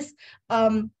feminism is.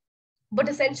 But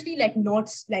essentially, like,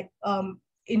 not like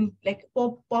in like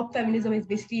pop feminism is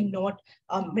basically not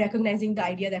recognizing the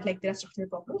idea that like there are structural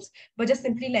problems, but just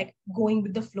simply like going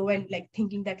with the flow and like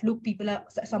thinking that, look, people are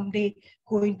someday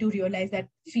going to realize that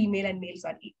female and males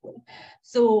are equal.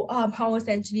 So how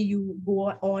essentially you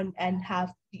go on and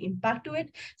have the impact to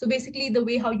it. So basically the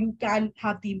way how you can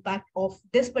have the impact of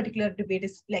this particular debate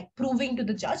is like proving to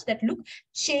the judge that, look,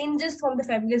 changes from the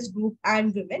feminist group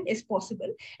and women is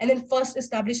possible, and then first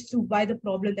establish through why the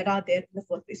problem that are there in the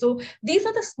first place. So these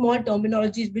are the small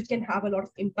terminologies which can have a lot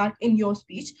of impact in your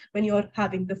speech when you're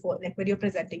having when you're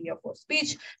presenting your first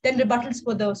speech. Then rebuttals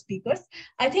for the speakers.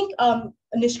 I think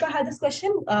Nishka had this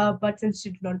question, but since she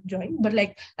did not join, but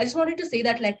like I just wanted to say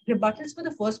that like rebuttals for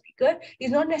the first speaker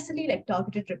is not necessarily like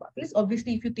targeted rebuttals.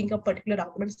 Obviously, if you think of particular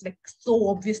arguments like so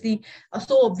obvious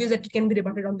that it can be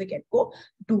rebutted on the get-go,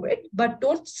 do it, but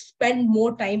don't spend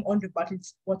more time on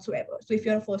rebuttals whatsoever. So if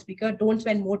you're a first speaker, don't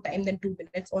spend more time than 2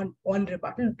 minutes on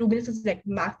rebuttal. 2 minutes is like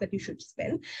max that you should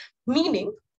spend,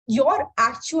 meaning your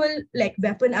actual like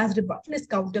weapon as rebuttal is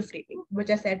counter framing, which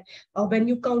I said, when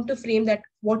you counter frame that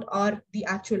what are the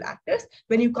actual actors,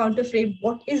 when you counter frame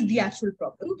what is the actual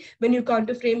problem, when you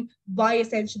counter frame why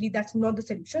essentially that's not the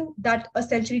solution, that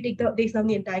essentially takes down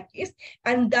the entire case,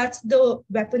 and that's the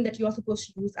weapon that you're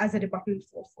supposed to use as a rebuttal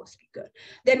for speaker.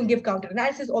 Then give counter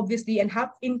analysis, obviously, and have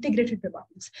integrated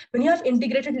rebuttals. When you have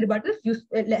integrated rebuttals, you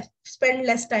spend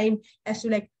less time as to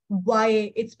like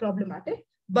why it's problematic,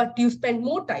 but you spend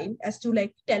more time as to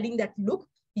like telling that, look,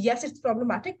 yes, it's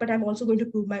problematic, but I'm also going to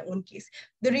prove my own case.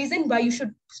 The reason why you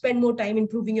should spend more time in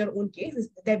proving your own case is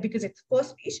that because it's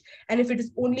first speech, and if it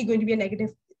is only going to be a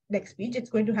negative like speech, it's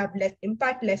going to have less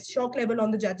impact, less shock level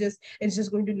on the judges. It's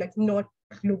just going to like not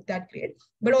look that great.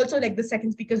 But also like the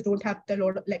second speakers don't have a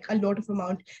lot of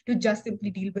amount to just simply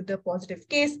deal with the positive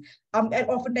case. And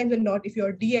oftentimes when not, if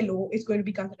you're DLO, it's going to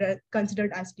be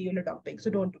considered as DLO dumping. So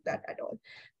don't do that at all.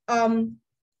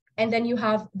 And then you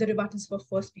have the rebuttals for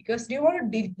first speakers. Do you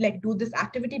want to do this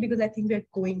activity? Because I think we're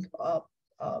going off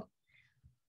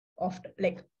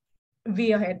like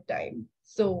way ahead time.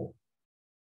 So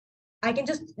I can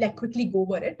just like quickly go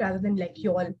over it rather than like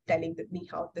you all telling me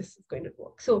how this is going to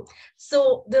work. So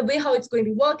the way how it's going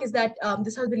to work is that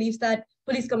this house believes that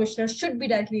police commissioners should be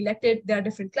directly elected. There are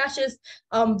different clashes,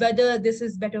 whether this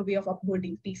is better way of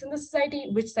upholding peace in the society,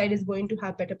 which side is going to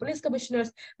have better police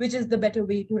commissioners, which is the better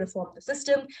way to reform the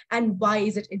system, and why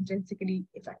is it intrinsically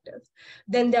effective.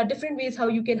 Then there are different ways how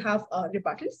you can have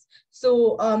rebuttals.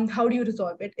 So how do you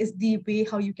resolve it is the way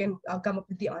how you can come up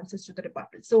with the answers to the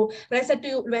rebuttal. So when I said to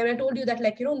you, when I told you that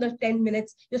like, in the 10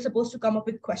 minutes, you're supposed to come up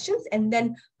with questions and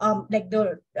then like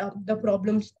the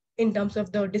problems in terms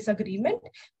of the disagreement,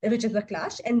 which is a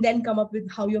clash, and then come up with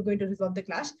how you're going to resolve the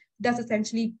clash. That's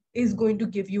essentially is going to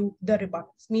give you the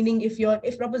rebuttals. Meaning if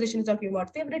proposition is talking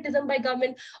about favoritism by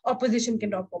government, opposition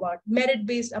can talk about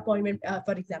merit-based appointment,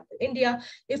 for example, India.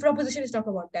 If proposition is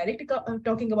talking about direct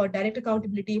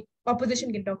accountability,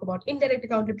 opposition can talk about indirect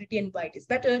accountability and why it is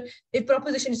better. If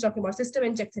proposition is talking about system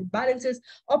and checks and balances,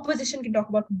 opposition can talk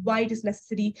about why it is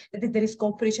necessary that there is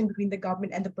cooperation between the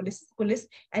government and the police,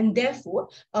 and therefore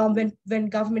when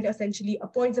government essentially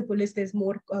appoints a police, there's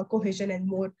more cohesion and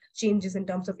more changes in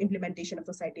terms of implementation of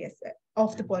society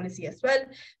of the policy as well.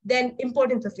 Then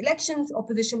importance of elections,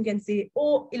 opposition can say,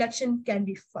 oh, election can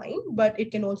be fine, but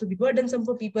it can also be burdensome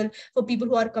for people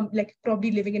who are like probably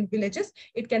living in villages.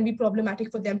 It can be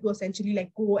problematic for them to essentially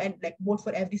like go and like vote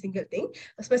for every single thing,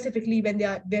 specifically when they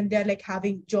are like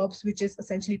having jobs which is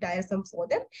essentially tiresome for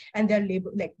them, and they're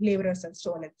laborers and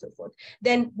so on and so forth.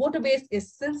 Then voter base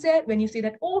is sincere when you say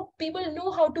that, oh, people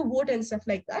know how to vote and stuff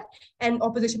like that, and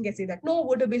opposition can say that no,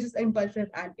 voter base is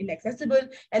impulsive and inaccessible.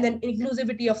 And then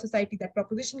inclusivity of society, that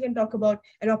proposition can talk about,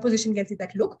 and opposition can say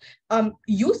that, look,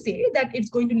 you say that it's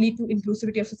going to lead to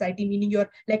inclusivity of society, meaning you're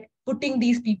like putting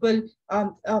these people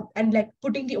and like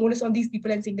putting the onus on these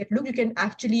people and saying that, look, you can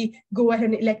actually go ahead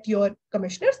and elect your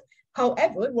commissioners.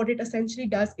 However, what it essentially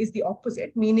does is the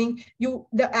opposite, meaning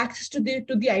the access to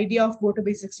the idea of voter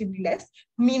base is extremely less,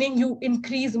 meaning you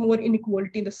increase more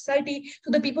inequality in the society.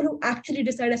 So the people who actually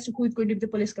decide as to who is going to be the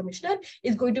police commissioner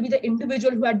is going to be the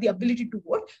individual who had the ability to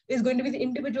vote, is going to be the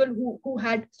individual who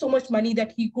had so much money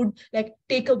that he could like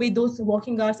take away those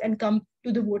working hours and come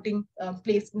to the voting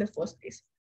place in the first place.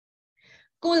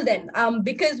 Cool then.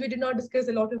 Because we did not discuss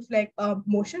a lot of like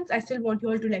motions, I still want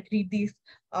you all to like read these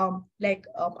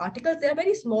articles. They are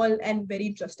very small and very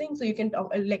interesting. So you can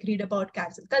like read about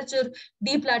cancel culture,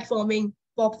 deplatforming,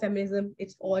 pop feminism.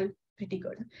 It's all pretty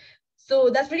good. So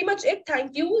that's pretty much it.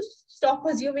 Thank you. Stop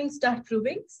assuming, start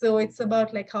proving. So it's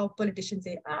about like how politicians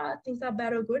say, things are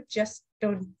bad or good. Just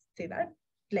don't say that.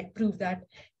 Like prove that,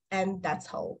 and that's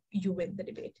how you win the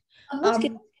debate.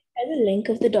 The link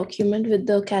of the document with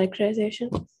the characterization?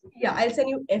 Yeah, I'll send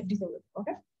you everything.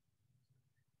 Okay.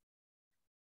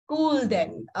 Cool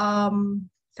then.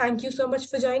 Thank you so much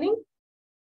for joining.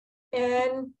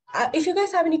 And if you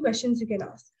guys have any questions, you can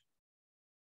ask.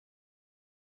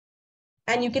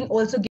 And you can also give